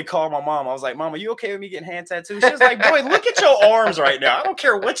literally called my mom. I was like, "Mom, are you okay with me getting hand tattoos?" She was like, "Boy, look at your arms right now. I don't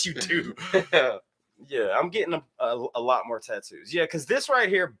care what you do." Yeah, I'm getting a lot more tattoos. Yeah, because this right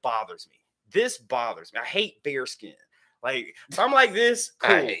here bothers me. This bothers me. I hate bare skin. Like, if I'm like this,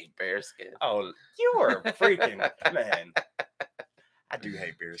 cool. I hate bare skin. Oh, you are a freaking man. I do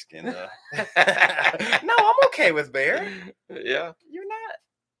hate bare skin, though. No, I'm okay with bare. Yeah. You're not?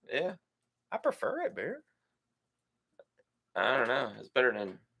 Yeah. I prefer it bare. I don't know. It's better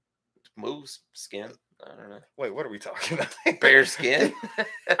than moose skin. I don't know. Wait, what are we talking about? Bear skin.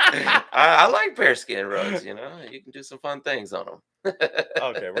 I like bear skin rugs. You know, you can do some fun things on them.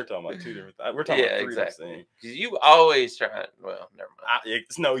 Okay, we're talking about two different things. We're talking about three different things. You always try. Well, never mind.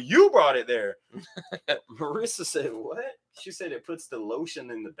 No, you brought it there. Marissa said what? She said it puts the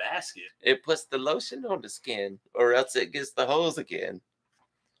lotion in the basket. It puts the lotion on the skin, or else it gets the holes again.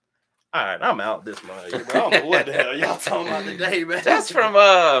 All right, I'm out this month. I don't know what the hell y'all talking about today, man. That's from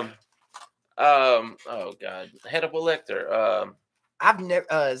oh God, Hannibal Lecter. I've never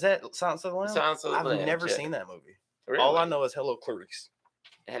is that Silence of the Lambs? Silence of the Lambs, I've never seen that movie. Really? All I know is Hello Clarice.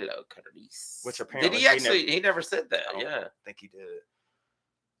 Hello Clarice. Which apparently he never said that. I don't think he did.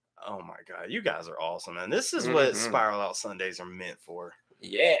 Oh my God, you guys are awesome, man. This is what Spiral Out Sundays are meant for.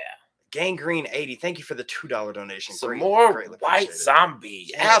 Yeah. Gangrene 80, thank you for the $2 donation. Some more White Zombie.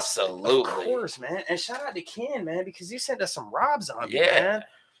 Yes, absolutely. Of course, man. And shout out to Ken, man, because you sent us some Rob Zombie, man.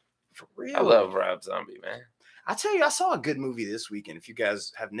 For real. I love Rob Zombie, man. I tell you, I saw a good movie this weekend. If you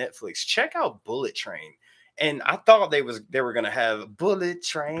guys have Netflix, check out Bullet Train. And I thought they were gonna have Bullet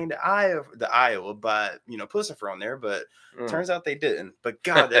Train, the Iowa by Pussifer on there, but turns out they didn't. But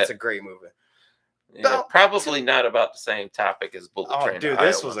God, that's a great movie. Yeah, probably not about the same topic as Bullet Train. Oh, dude,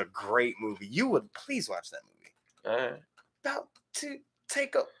 this was a great movie. You would please watch that movie. All right. About to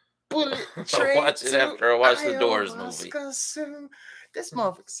take a bullet train. I'll watch it after I watch the Doors movie. This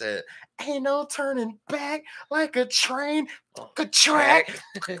motherfucker said, ain't no turning back like a train, a track.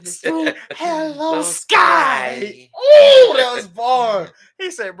 Hello, sky. Oh, that was fun.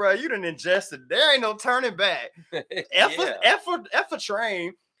 He said, bro, you done ingested. There ain't no turning back. F a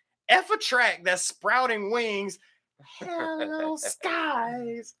train, F a track that's sprouting wings. Hello,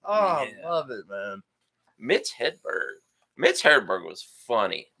 skies. Oh, yeah. I love it, man. Mitch Hedberg. Mitch Hedberg was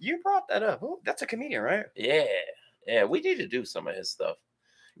funny. You brought that up. Oh, that's a comedian, right? Yeah. Yeah, we need to do some of his stuff.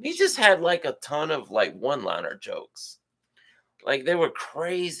 He just had like a ton of like one-liner jokes. Like they were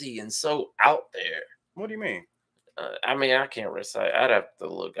crazy and so out there. What do you mean? I mean, I can't recite. I'd have to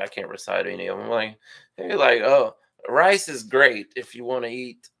look. I can't recite any of them. Like, they're like, oh, rice is great if you want to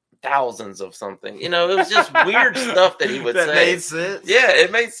eat thousands of something. You know, it was just weird stuff that he would say. That made sense. Yeah,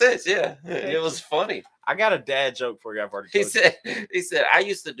 it made sense. Yeah, it was funny. I got a dad joke for you. I've already told you. He said, I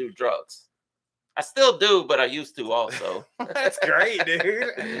used to do drugs. I still do, but I used to also. That's great,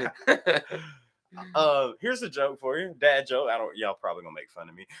 dude. Here's a joke for you, dad joke. Y'all probably gonna make fun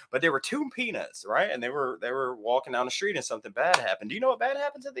of me, but there were two peanuts, right? And they were walking down the street, and something bad happened. Do you know what bad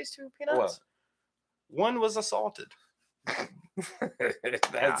happened to these two peanuts? What? One was assaulted.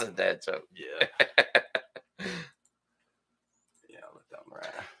 That's a dad joke. Yeah. Yeah, I'll let that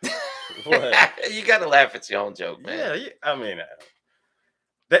one ride. You gotta laugh at your own joke, man. Yeah, I mean,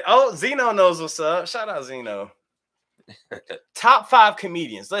 Zeno knows what's up. Shout out Zeno. Top 5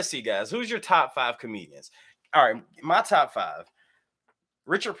 comedians. Let's see, guys. Who's your top 5 comedians? All right, my top 5: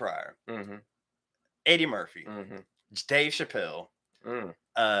 Richard Pryor, Eddie Murphy, Dave Chappelle,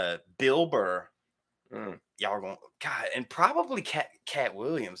 Bill Burr. Y'all going, God, and probably Cat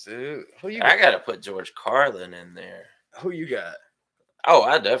Williams, dude. Who you got? I gotta put George Carlin in there. Who you got? Oh,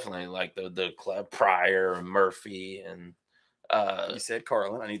 I definitely like the club Pryor and Murphy and you said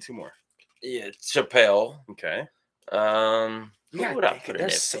Carlin. I need 2 more. Yeah, Chappelle. Okay. You gotta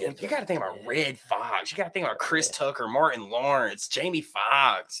think about Red Fox. You gotta think about Chris Tucker, Martin Lawrence, Jamie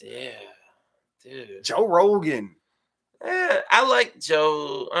Foxx. Yeah, dude. Joe Rogan. I like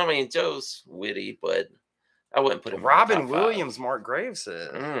Joe. I mean, Joe's witty, but I wouldn't put him. Robin Williams, Mark Graves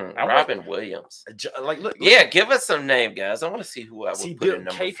said. Robin Williams. Look. Yeah, give us some name, guys. I want to see who I would put in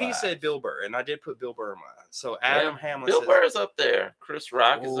number KP 5. said Bill Burr, and I did put Bill Burr in mine. So Adam Hamlin. Bill Burr's up there. Chris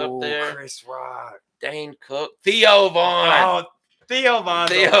Rock is up there. Chris Rock. Dane Cook. Theo Vaughn. Oh, Theo Vaughn.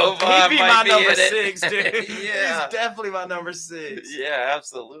 He'd be my number 6, dude. Yeah. He's definitely my number 6. Yeah,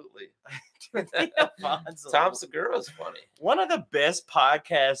 absolutely. Tom Segura's funny. One of the best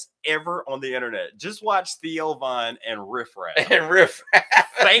podcasts ever on the internet. Just watch Theo Vaughn and Riff Raff.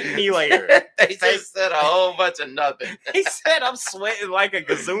 Thank me later. They just said a whole bunch of nothing. He said, I'm sweating like a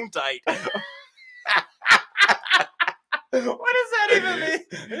gazoomtite. What does that even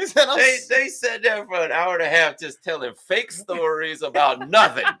mean? He said, they sat there for an hour and a half just telling fake stories about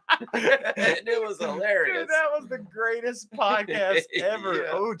nothing. And it was hilarious. Dude, that was the greatest podcast ever.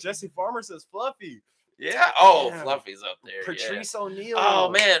 Yeah. Oh, Jesse Farmer says Fluffy. Yeah. Oh, yeah. Fluffy's up there. Patrice O'Neal. Oh,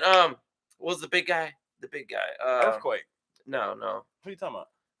 man. What was the big guy? The big guy. Earthquake. No. Who are you talking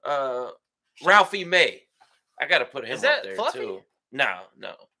about? Ralphie May. I got to put him up there, Fluffy? Too. No.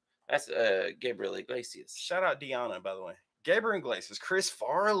 That's Gabriel Iglesias. Shout out Deanna, by the way. Gabriel Iglesias, Chris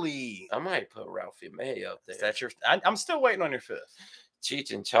Farley. I might put Ralphie May up there. Is that your? I'm still waiting on your 5th.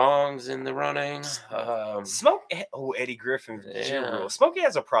 Cheech and Chong's in the running. Eddie Griffin. Yeah. Smokey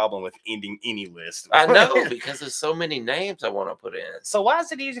has a problem with ending any list. I know, because there's so many names I want to put in. So why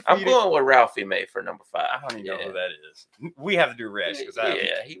is it easy for you? I'm going with Ralphie May for number 5. I don't even know who that is. We have to do Resh.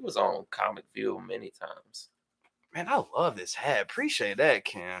 He was on Comic View many times. Man, I love this hat. Appreciate that,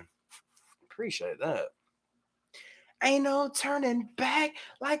 Ken. Appreciate that. Ain't no turning back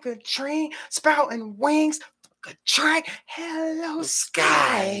like a train sprouting wings. A track. Hello,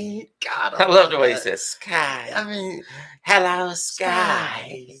 sky. God, I love the way he says sky. I mean, hello,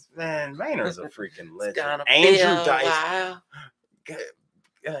 sky. Man, Maynard's a freaking legend. Andrew Dice.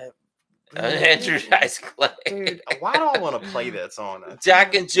 Andrew Dice Clay. Dude, why do I want to play that song?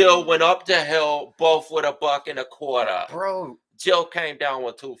 Jack and Jill went up the hill, both with $1.25. Bro. Jill came down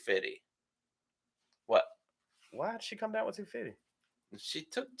with $2.50. What? Why did she come down with $2.50? She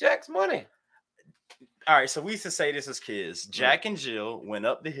took Jack's money. All right, so we used to say this as kids. Jack and Jill went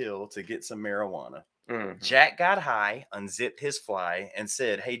up the hill to get some marijuana. Jack got high, unzipped his fly, and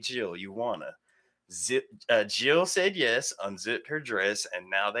said, "Hey, Jill, you wanna?" Jill said yes, unzipped her dress, and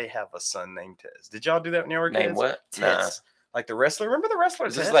now they have a son named Tess. Did y'all do that when you were kids? Name what? Tess. Nah. Like the wrestler. Remember the wrestler?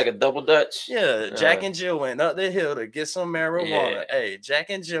 Is this like a double Dutch? Yeah. Jack and Jill went up the hill to get some marijuana. Yeah. Hey, Jack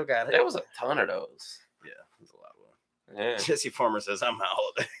and Jill got it. There was a ton of those. Yeah, there's a lot of them. Yeah. Jesse Farmer says, I'm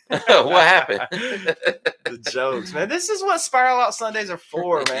out. What happened? The jokes, man. This is what Spiral Out Sundays are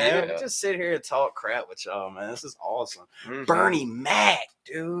for, man. Yeah. We just sit here and talk crap with y'all, man. This is awesome. Bernie Mac,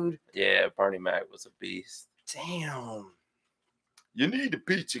 dude. Yeah, Bernie Mac was a beast. Damn. You need to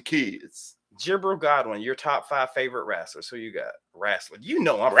beat your kids. Gibber Godwin, your top 5 favorite wrestlers. Who you got? Wrestler. You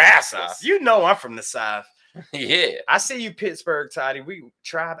know I'm from the South. You know I'm from the South. Yeah. I see you, Pittsburgh, Toddy. We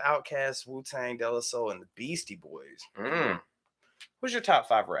Tribe, Outkast, Wu-Tang, De La Soul, and the Beastie Boys. Who's your top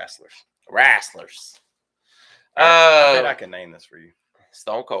 5 wrestlers? I bet I can name this for you.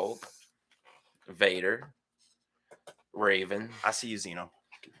 Stone Cold, Vader, Raven. I see you, Zeno.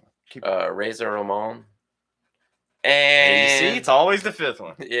 Razor Ramon. And you see, it's always the 5th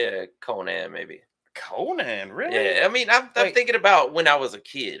one. Yeah, Conan, maybe. Conan, really? Yeah, I mean, I'm thinking about when I was a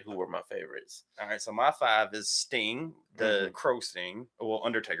kid, who were my favorites. All right, so my 5 is Sting, the Crow Sting. Well,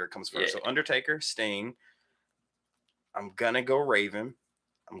 Undertaker comes first. Yeah. So Undertaker, Sting. I'm going to go Raven.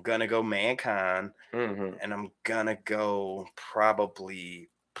 I'm going to go Mankind. And I'm going to go probably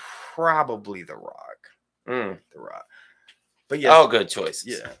The Rock. The Rock. But yeah, good choices.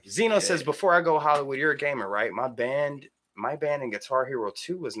 Yeah. Zeno says, before I go Hollywood, you're a gamer, right? My band in Guitar Hero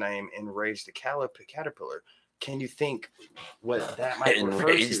 2 was named Enrage the Caterpillar. Can you think what that might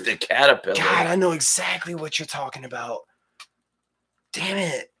Enrage the Caterpillar? God, I know exactly what you're talking about. Damn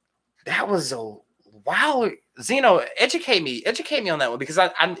it. That was a wow. Zeno, educate me on that one, because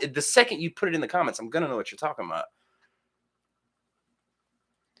I'm the second you put it in the comments, I'm gonna know what you're talking about.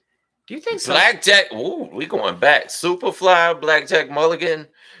 Do you think Blackjack? Ooh, we going back. Superfly, Blackjack Mulligan,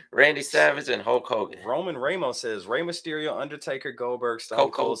 Randy Savage, and Hulk Hogan. Roman Ramos says Rey Mysterio, Undertaker, Goldberg,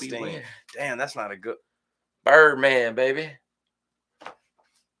 Stone Cold, Sting. Damn, that's not a good. Birdman, baby.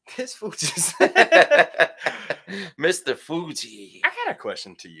 This fool just Mr. Fuji. I got a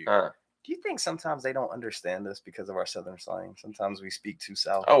question to you. Do you think sometimes they don't understand us because of our Southern slang? Sometimes we speak too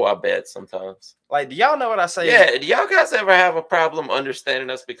South. Oh, I bet sometimes. Like, do y'all know what I say? Yeah. Do y'all guys ever have a problem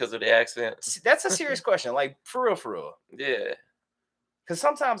understanding us because of the accent? That's a serious question. Like, for real. Yeah. Because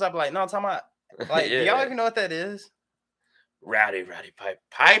sometimes I'd be like, no, I'm talking about, like, do y'all even know what that is? Rowdy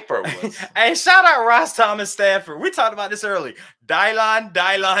Piper was. Hey, shout out Ross Thomas Stanford. We talked about this early. Dylon.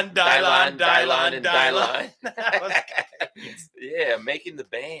 Yeah, making the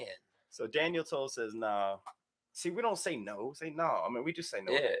band. So Daniel Toll says, nah. See, we don't say no. Say no. I mean, we just say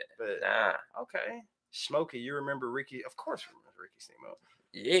no. Yeah. But nah. Okay. Smokey, you remember Ricky? Of course, we remember Ricky Steamboat.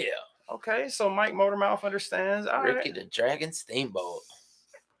 Yeah. Okay. So Mike Motormouth understands. All Ricky the Dragon Steamboat.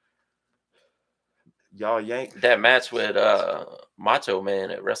 Y'all yank. That match with Macho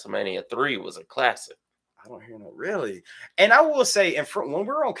Man at WrestleMania 3 was a classic. I don't hear no really. And I will say, when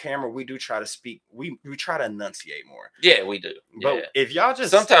we're on camera, we do try to speak. We try to enunciate more. Yeah, we do. But if y'all just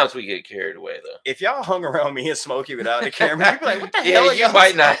sometimes we get carried away though. If y'all hung around me and Smokey without the camera, you'd be like, "What the hell?" You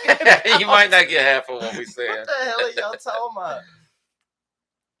might not. You might not get half of what we said. What the hell are y'all talking about?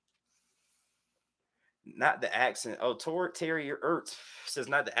 Not the accent. Oh, Terry Ertz says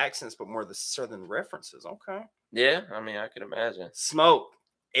not the accents, but more the Southern references. Okay. Yeah, I mean, I can imagine. Smoke.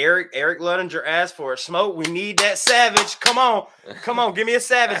 Eric Ludinger asked for it. Smoke, we need that Savage. Come on, give me a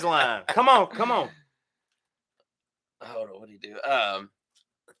Savage line. Come on. Hold on, what do you do?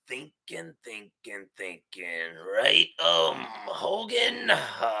 Thinking, right? Hogan,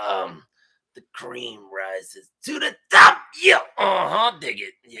 the cream rises to the top. Yeah, dig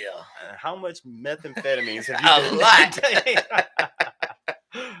it. Yeah. How much methamphetamines have you a lot?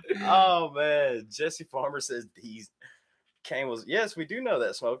 Oh man, Jesse Farmer says Kane was. Yes, we do know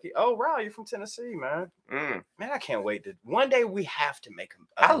that, Smokey. Oh, wow, you're from Tennessee, man. Man, I can't wait to. One day we have to make him.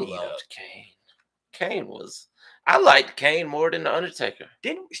 I loved Kane. Kane was. I liked Kane more than the Undertaker.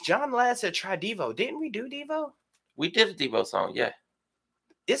 Didn't John Ladd said try Devo? Didn't we do Devo? We did a Devo song, yeah.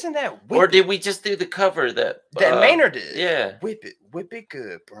 Isn't that? Or did we just do the cover that Maynard did? Yeah. Whip it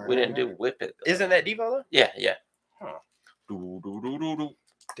good. Burn. We didn't do Whip It. Isn't that Devo though? Yeah. Huh.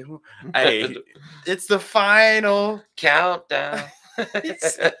 Hey, it's the final countdown.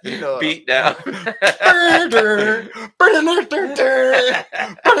 Beat down.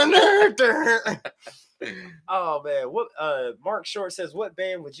 Oh man, what Mark Short says, what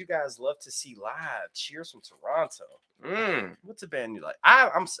band would you guys love to see live? Cheers from Toronto. What's a band you like? I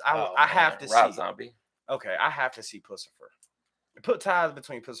have to Rob see Zombie. Okay, I have to see Pussifer. Put ties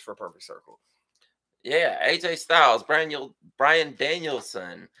between Pussifer, Perfect Circle. Yeah, AJ Styles, Bryan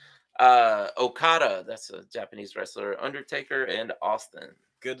Danielson, Okada, that's a Japanese wrestler, Undertaker, and Austin.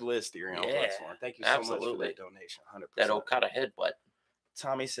 Good list here on platform. Thank you so much for that donation. 100%. That Okada headbutt.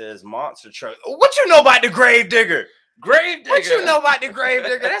 Tommy says Monster Truck. What you know about the Gravedigger? Gravedigger. What you know about the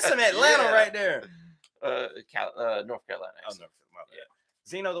Gravedigger? That's in Atlanta right there. North Carolina. Oh, no, my bad.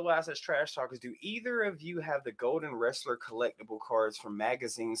 Zeno the Wild says, Trash Talkers, do either of you have the Golden Wrestler collectible cards from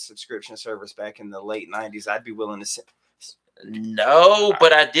magazine subscription service back in the late 90s? I'd be willing to send. No,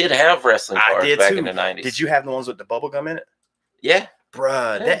 but I did have wrestling cards back in the 90s. Did you have the ones with the bubble gum in it? Yeah.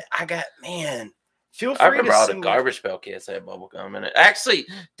 Bruh, yeah. That I got, man. Feel free I remember all the Garbage Pail Kids had bubble gum in it. Actually,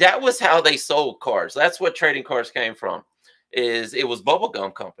 that was how they sold cards. That's what trading cards came from. It was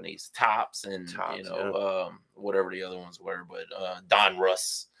bubblegum companies, Tops and whatever the other ones were, but Don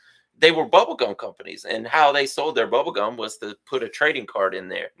Russ. They were bubblegum companies, and how they sold their bubblegum was to put a trading card in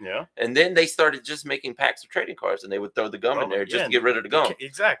there. Yeah. And then they started just making packs of trading cards, and they would throw the gum in there just to get rid of the gum.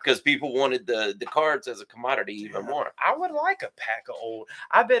 Exactly. Because people wanted the cards as a commodity even more. I would like a pack of old.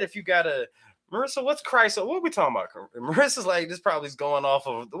 I bet if you got a Marissa, what's Christ? What are we talking about? Marissa's like, this probably is going off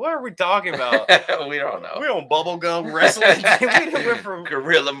of, what are we talking about? We don't know. We on bubblegum wrestling. We went from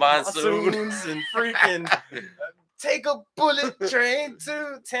Gorilla Monsoons and freaking Take a Bullet Train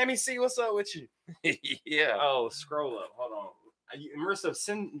to Tammy C. What's up with you? Yeah. Oh, scroll up. Hold on. Marissa,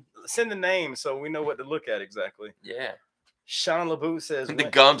 send the name so we know what to look at exactly. Yeah. Sean LeBoot says the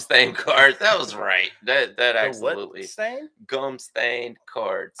gum stained cards. That was right. That absolutely. What stain? Gum stained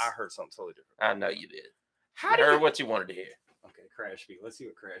cards. I heard something totally different. I know you did. I heard what you wanted to hear. Okay, Crash Feet. Let's see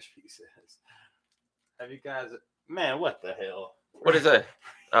what Crash Feet says. Have you guys? Man, what the hell? What is that?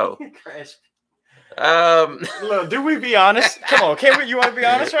 Oh, Crash. Look, do we be honest? Come on, can we? You want to be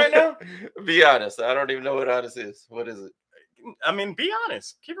honest right now? Be honest. I don't even know what honest is. What is it? I mean, be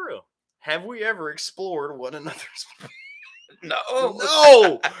honest. Keep it real. Have we ever explored one another's?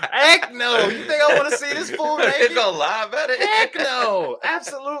 No. Heck no. You think I want to see this fool naked? You gonna lie about it? Heck no.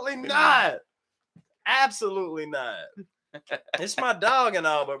 Absolutely not. Absolutely not. It's my dog and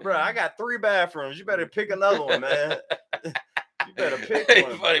all, but bro, I got 3 bathrooms. You better pick another one, man. You better pick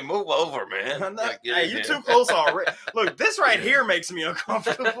one. Buddy, move over, man. Hey, you too close already. Look, this right here makes me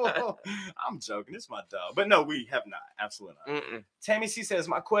uncomfortable. I'm joking. It's my dog. But no, we have not. Absolutely not. Tammy C says,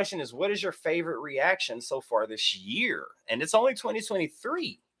 my question is, what is your favorite reaction so far this year? And it's only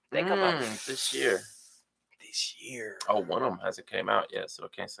 2023. Think about this year. This year. Oh, one of them hasn't came out yet, so I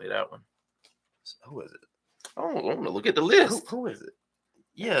can't say that one. So who is it? I want to look at the list. Who is it?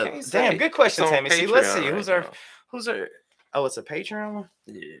 Yeah. Damn, good question, Tammy C. Let's see. Who's our Oh, it's a Patreon one?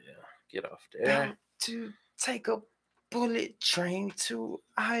 Yeah. Get off there. Got to take a bullet train to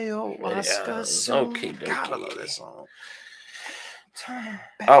ayahuasca soon. Okay. God, I love this song.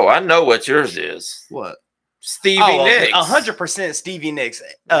 Oh, I know what yours is. What? Stevie Nicks. 100% Stevie Nicks.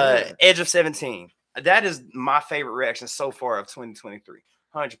 Edge of 17. That is my favorite reaction so far of 2023.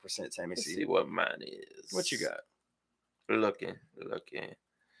 100%, Tammy C. See what mine is. What you got? Looking.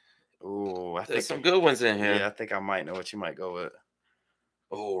 Oh, I There's some good ones in here. Yeah, I think I might know what you might go with.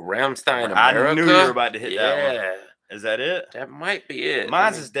 Oh, Rammstein America. I knew you were about to hit that one. Is that it? That might be it.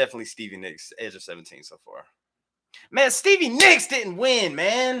 Mine's is definitely Stevie Nicks, Edge of 17 so far. Man, Stevie Nicks didn't win,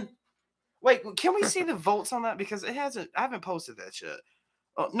 man. Wait, can we see the votes on that? Because I haven't posted that yet.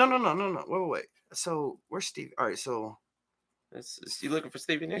 Oh, no. Wait. So, where's Stevie? All right, so. You looking for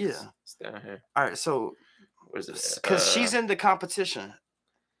Stevie Nicks? Yeah. It's down here. All right, so. Where's it? Because she's in the competition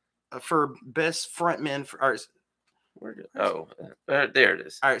for best frontman for artists. There it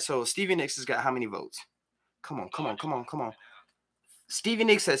is. All right, so Stevie Nicks has got how many votes? Come on. Stevie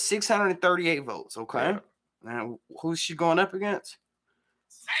Nicks has 638 votes, okay? Now, who's she going up against?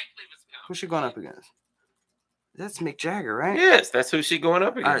 Who's she going up against? That's Mick Jagger, right? Yes, that's who she going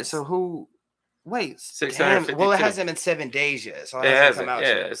up against. All right, so who? Wait, 652. Well, it hasn't been 7 days yet, so it hasn't come out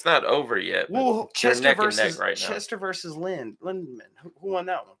yet. It's not over yet. Well, Chester versus Lindman. Who won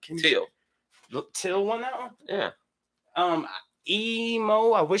that one? Till won that one. Yeah.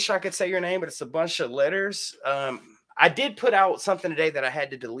 Emo. I wish I could say your name, but it's a bunch of letters. I did put out something today that I had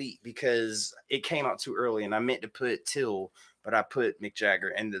to delete because it came out too early, and I meant to put Till, but I put Mick Jagger,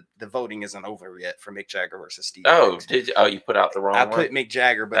 and the voting isn't over yet for Mick Jagger versus Steve. Oh, did you? Oh, you put out the wrong one? I put Mick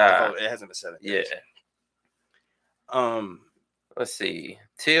Jagger, but the vote, it hasn't been 7 days. Yeah. Let's see.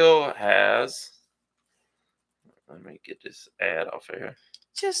 Till has. Let me get this ad off of here.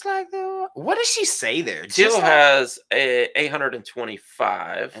 Just like what does she say there? Till has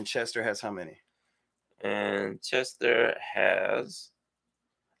 825, and Chester has how many? And Chester has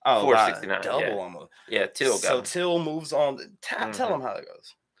 469. Double almost. Yeah, Till got so Till moves on. Tell them how it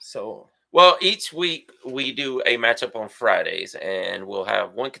goes. So, well, each week we do a matchup on Fridays, and we'll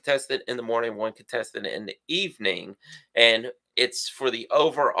have one contestant in the morning, one contestant in the evening, and it's for the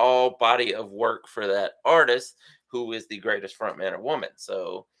overall body of work for that artist who is the greatest frontman or woman.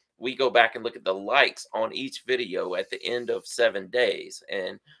 So we go back and look at the likes on each video at the end of 7 days,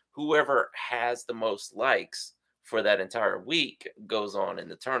 and whoever has the most likes for that entire week goes on in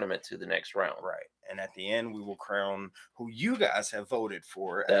the tournament to the next round. Right. And at the end, we will crown who you guys have voted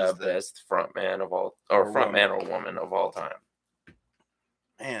for as the best front man of all, or front man or woman of all time.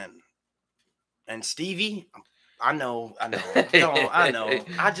 Man. And Stevie, I know. I know.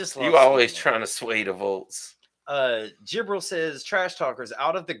 I just love you always Stevie, trying to sway the votes. Jibril says, Trash Talkers,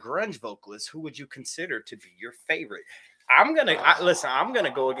 out of the grunge vocalists, who would you consider to be your favorite? I'm gonna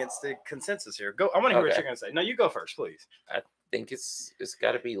go against the consensus here. Go. I want to hear what you're gonna say. No, you go first, please. I think it's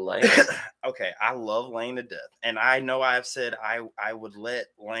got to be Lane. Okay, I love Lane to death, and I know I've said I would let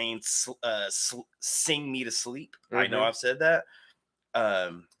Lane sing me to sleep. Mm-hmm. I know I've said that.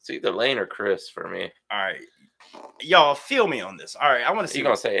 It's either Lane or Chris for me. All right, y'all feel me on this. All right, I want to see. You're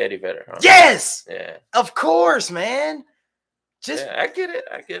gonna say Eddie Vedder, huh? Yes. Yeah. Of course, man. I get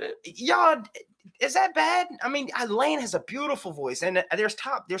it. Y'all. Is that bad? I mean, Lane has a beautiful voice, and there's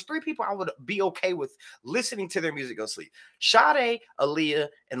 3 people I would be okay with listening to their music go sleep: Sade, Aaliyah,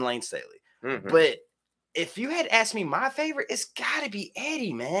 and Lane Staley. Mm-hmm. But if you had asked me my favorite, it's got to be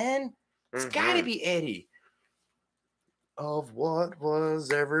Eddie, man. It's got to be Eddie. Of what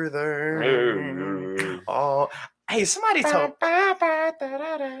was everything? Oh, hey, somebody told me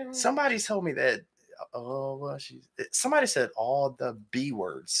that. Oh, well, somebody said all the B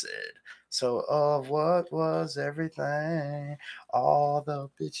words said. So of what was everything, all the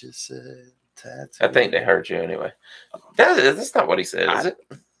bitches said. Tattoo. I think they heard you anyway. That's not what he said, is it?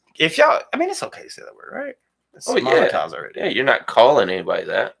 If y'all, I mean, it's okay to say that word, right? It's monetized already. Yeah, you're not calling anybody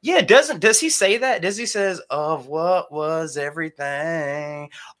that. Yeah, does he say that? Does he says of what was everything,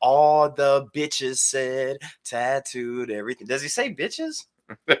 all the bitches said, tattooed everything? Does he say bitches?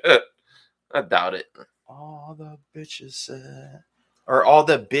 I doubt it. All the bitches said. Or all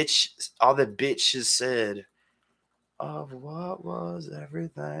the bitches said, of what was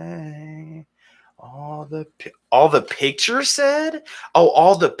everything, all the pictures said. Oh,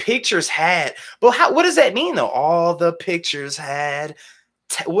 all the pictures had. Well, what does that mean though? All the pictures had.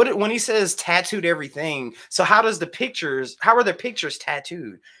 When he says tattooed everything? So how are the pictures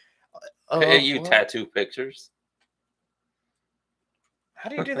tattooed? You tattoo pictures. How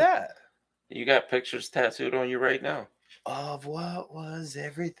do you do that? You got pictures tattooed on you right now. Of what was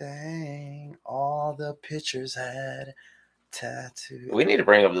everything, all the pictures had tattooed. We need to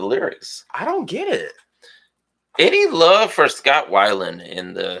bring up the lyrics. I don't get it. Any love for Scott Weiland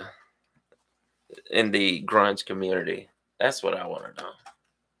in the grunge community? That's what I want to know.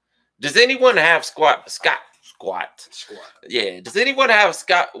 Does anyone have Scott? Yeah. Does anyone have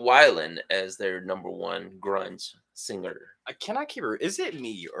Scott Weiland as their #1 grunge singer? Can I keep it? Is it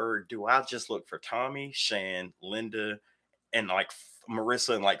me, or do I just look for Tommy, Shan, Linda, and like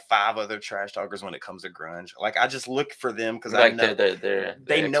Marissa and like 5 other trash talkers when it comes to grunge? Like I just look for them because I know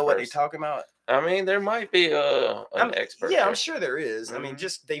they know what they're talking about. I mean, there might be an expert. Yeah, I'm sure there is. Mm-hmm. I mean,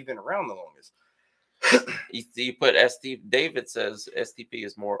 just they've been around the longest. You put David says STP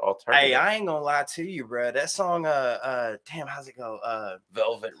is more alternative. Hey, I ain't gonna lie to you, bro. That song, damn, how's it go?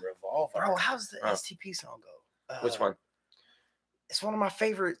 Velvet Revolver. Bro, how's the STP song go? Which one? It's one of my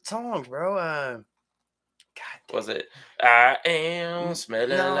favorite songs, bro. God damn. Was it? I am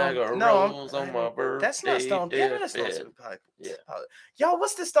smelling like a rose on my birthday. That's not Stone. Yeah, that's not Stone. Yeah. Y'all,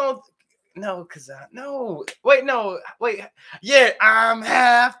 what's the Stone? No, wait. Yeah, I'm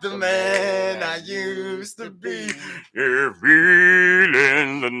half the man I used to be. You're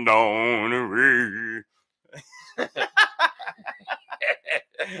feeling the lonely.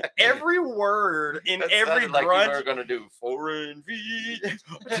 Every word in every grunge. Like you were gonna do foreign feet.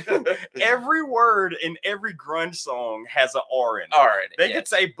 Every word in every grunge song has an R in it. R in it. They could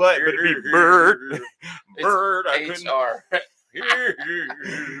say but it'd be bird. Bird. I couldn't. HR.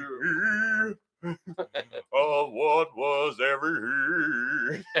 Oh, what was ever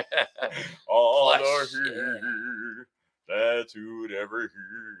here? All the here, tattooed ever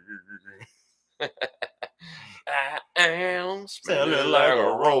here. I am smelling like a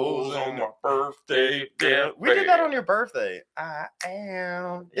rose on my birthday. We did that on your birthday. I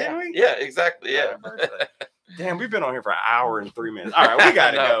am. Didn't we? Yeah, exactly. Yeah. Damn, we've been on here for an hour and 3 minutes. All right, we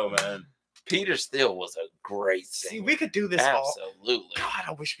gotta go, man. Peter Steele was a great singer. See, we could do this absolutely. God,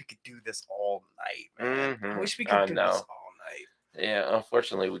 I wish we could do this all night, man. Mm-hmm. I wish we could do this all night. Yeah,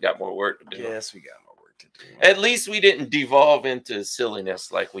 unfortunately, we got more work to do. Yes, we got more work to do. At least we didn't devolve into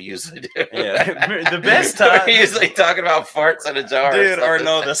silliness like we usually do. Yeah, the best time. We're usually talking about farts in a jar, dude, or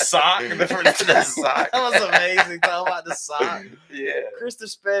no, the sock. The sock. That was amazing. Talking about the sock. Yeah. Chris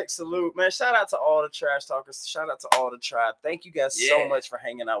Respect, salute, man. Shout out to all the trash talkers. Shout out to all the tribe. Thank you guys so much for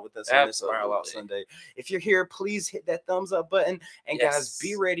hanging out with us on this Spiral Out Sunday. If you're here, please hit that thumbs up button. And guys,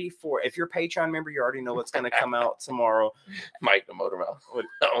 be ready for, if you're a Patreon member, you already know what's going to come out tomorrow. Mike the Motor Mouth.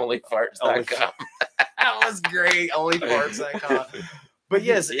 Onlyfarts.com. That was great. Onlyfarts.com. But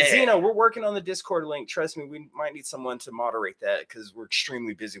yes, Zeno, we're working on the Discord link. Trust me, we might need someone to moderate that because we're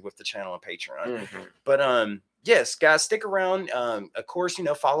extremely busy with the channel and Patreon. But yes, guys, stick around. Of course, you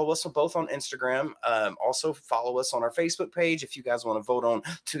know, follow us both on Instagram. Also follow us on our Facebook page if you guys want to vote on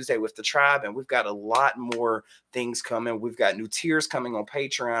Tuesday with the Tribe. And we've got a lot more things coming. We've got new tiers coming on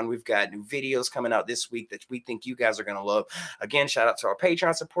Patreon. We've got new videos coming out this week that we think you guys are going to love. Again, shout out to our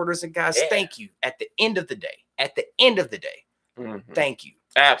Patreon supporters. And guys, thank you at the end of the day. Thank you.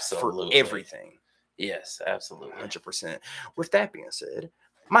 Absolutely. For everything. Yes, absolutely. 100%. With that being said,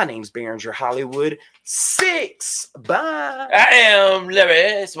 my name's Behringer Hollywood 6. Bye. I am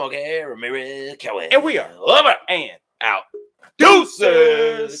Larry Smokey Ramirez Kelly. And we are over and out.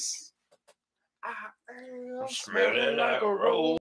 Deuces. I am smelling like a rose.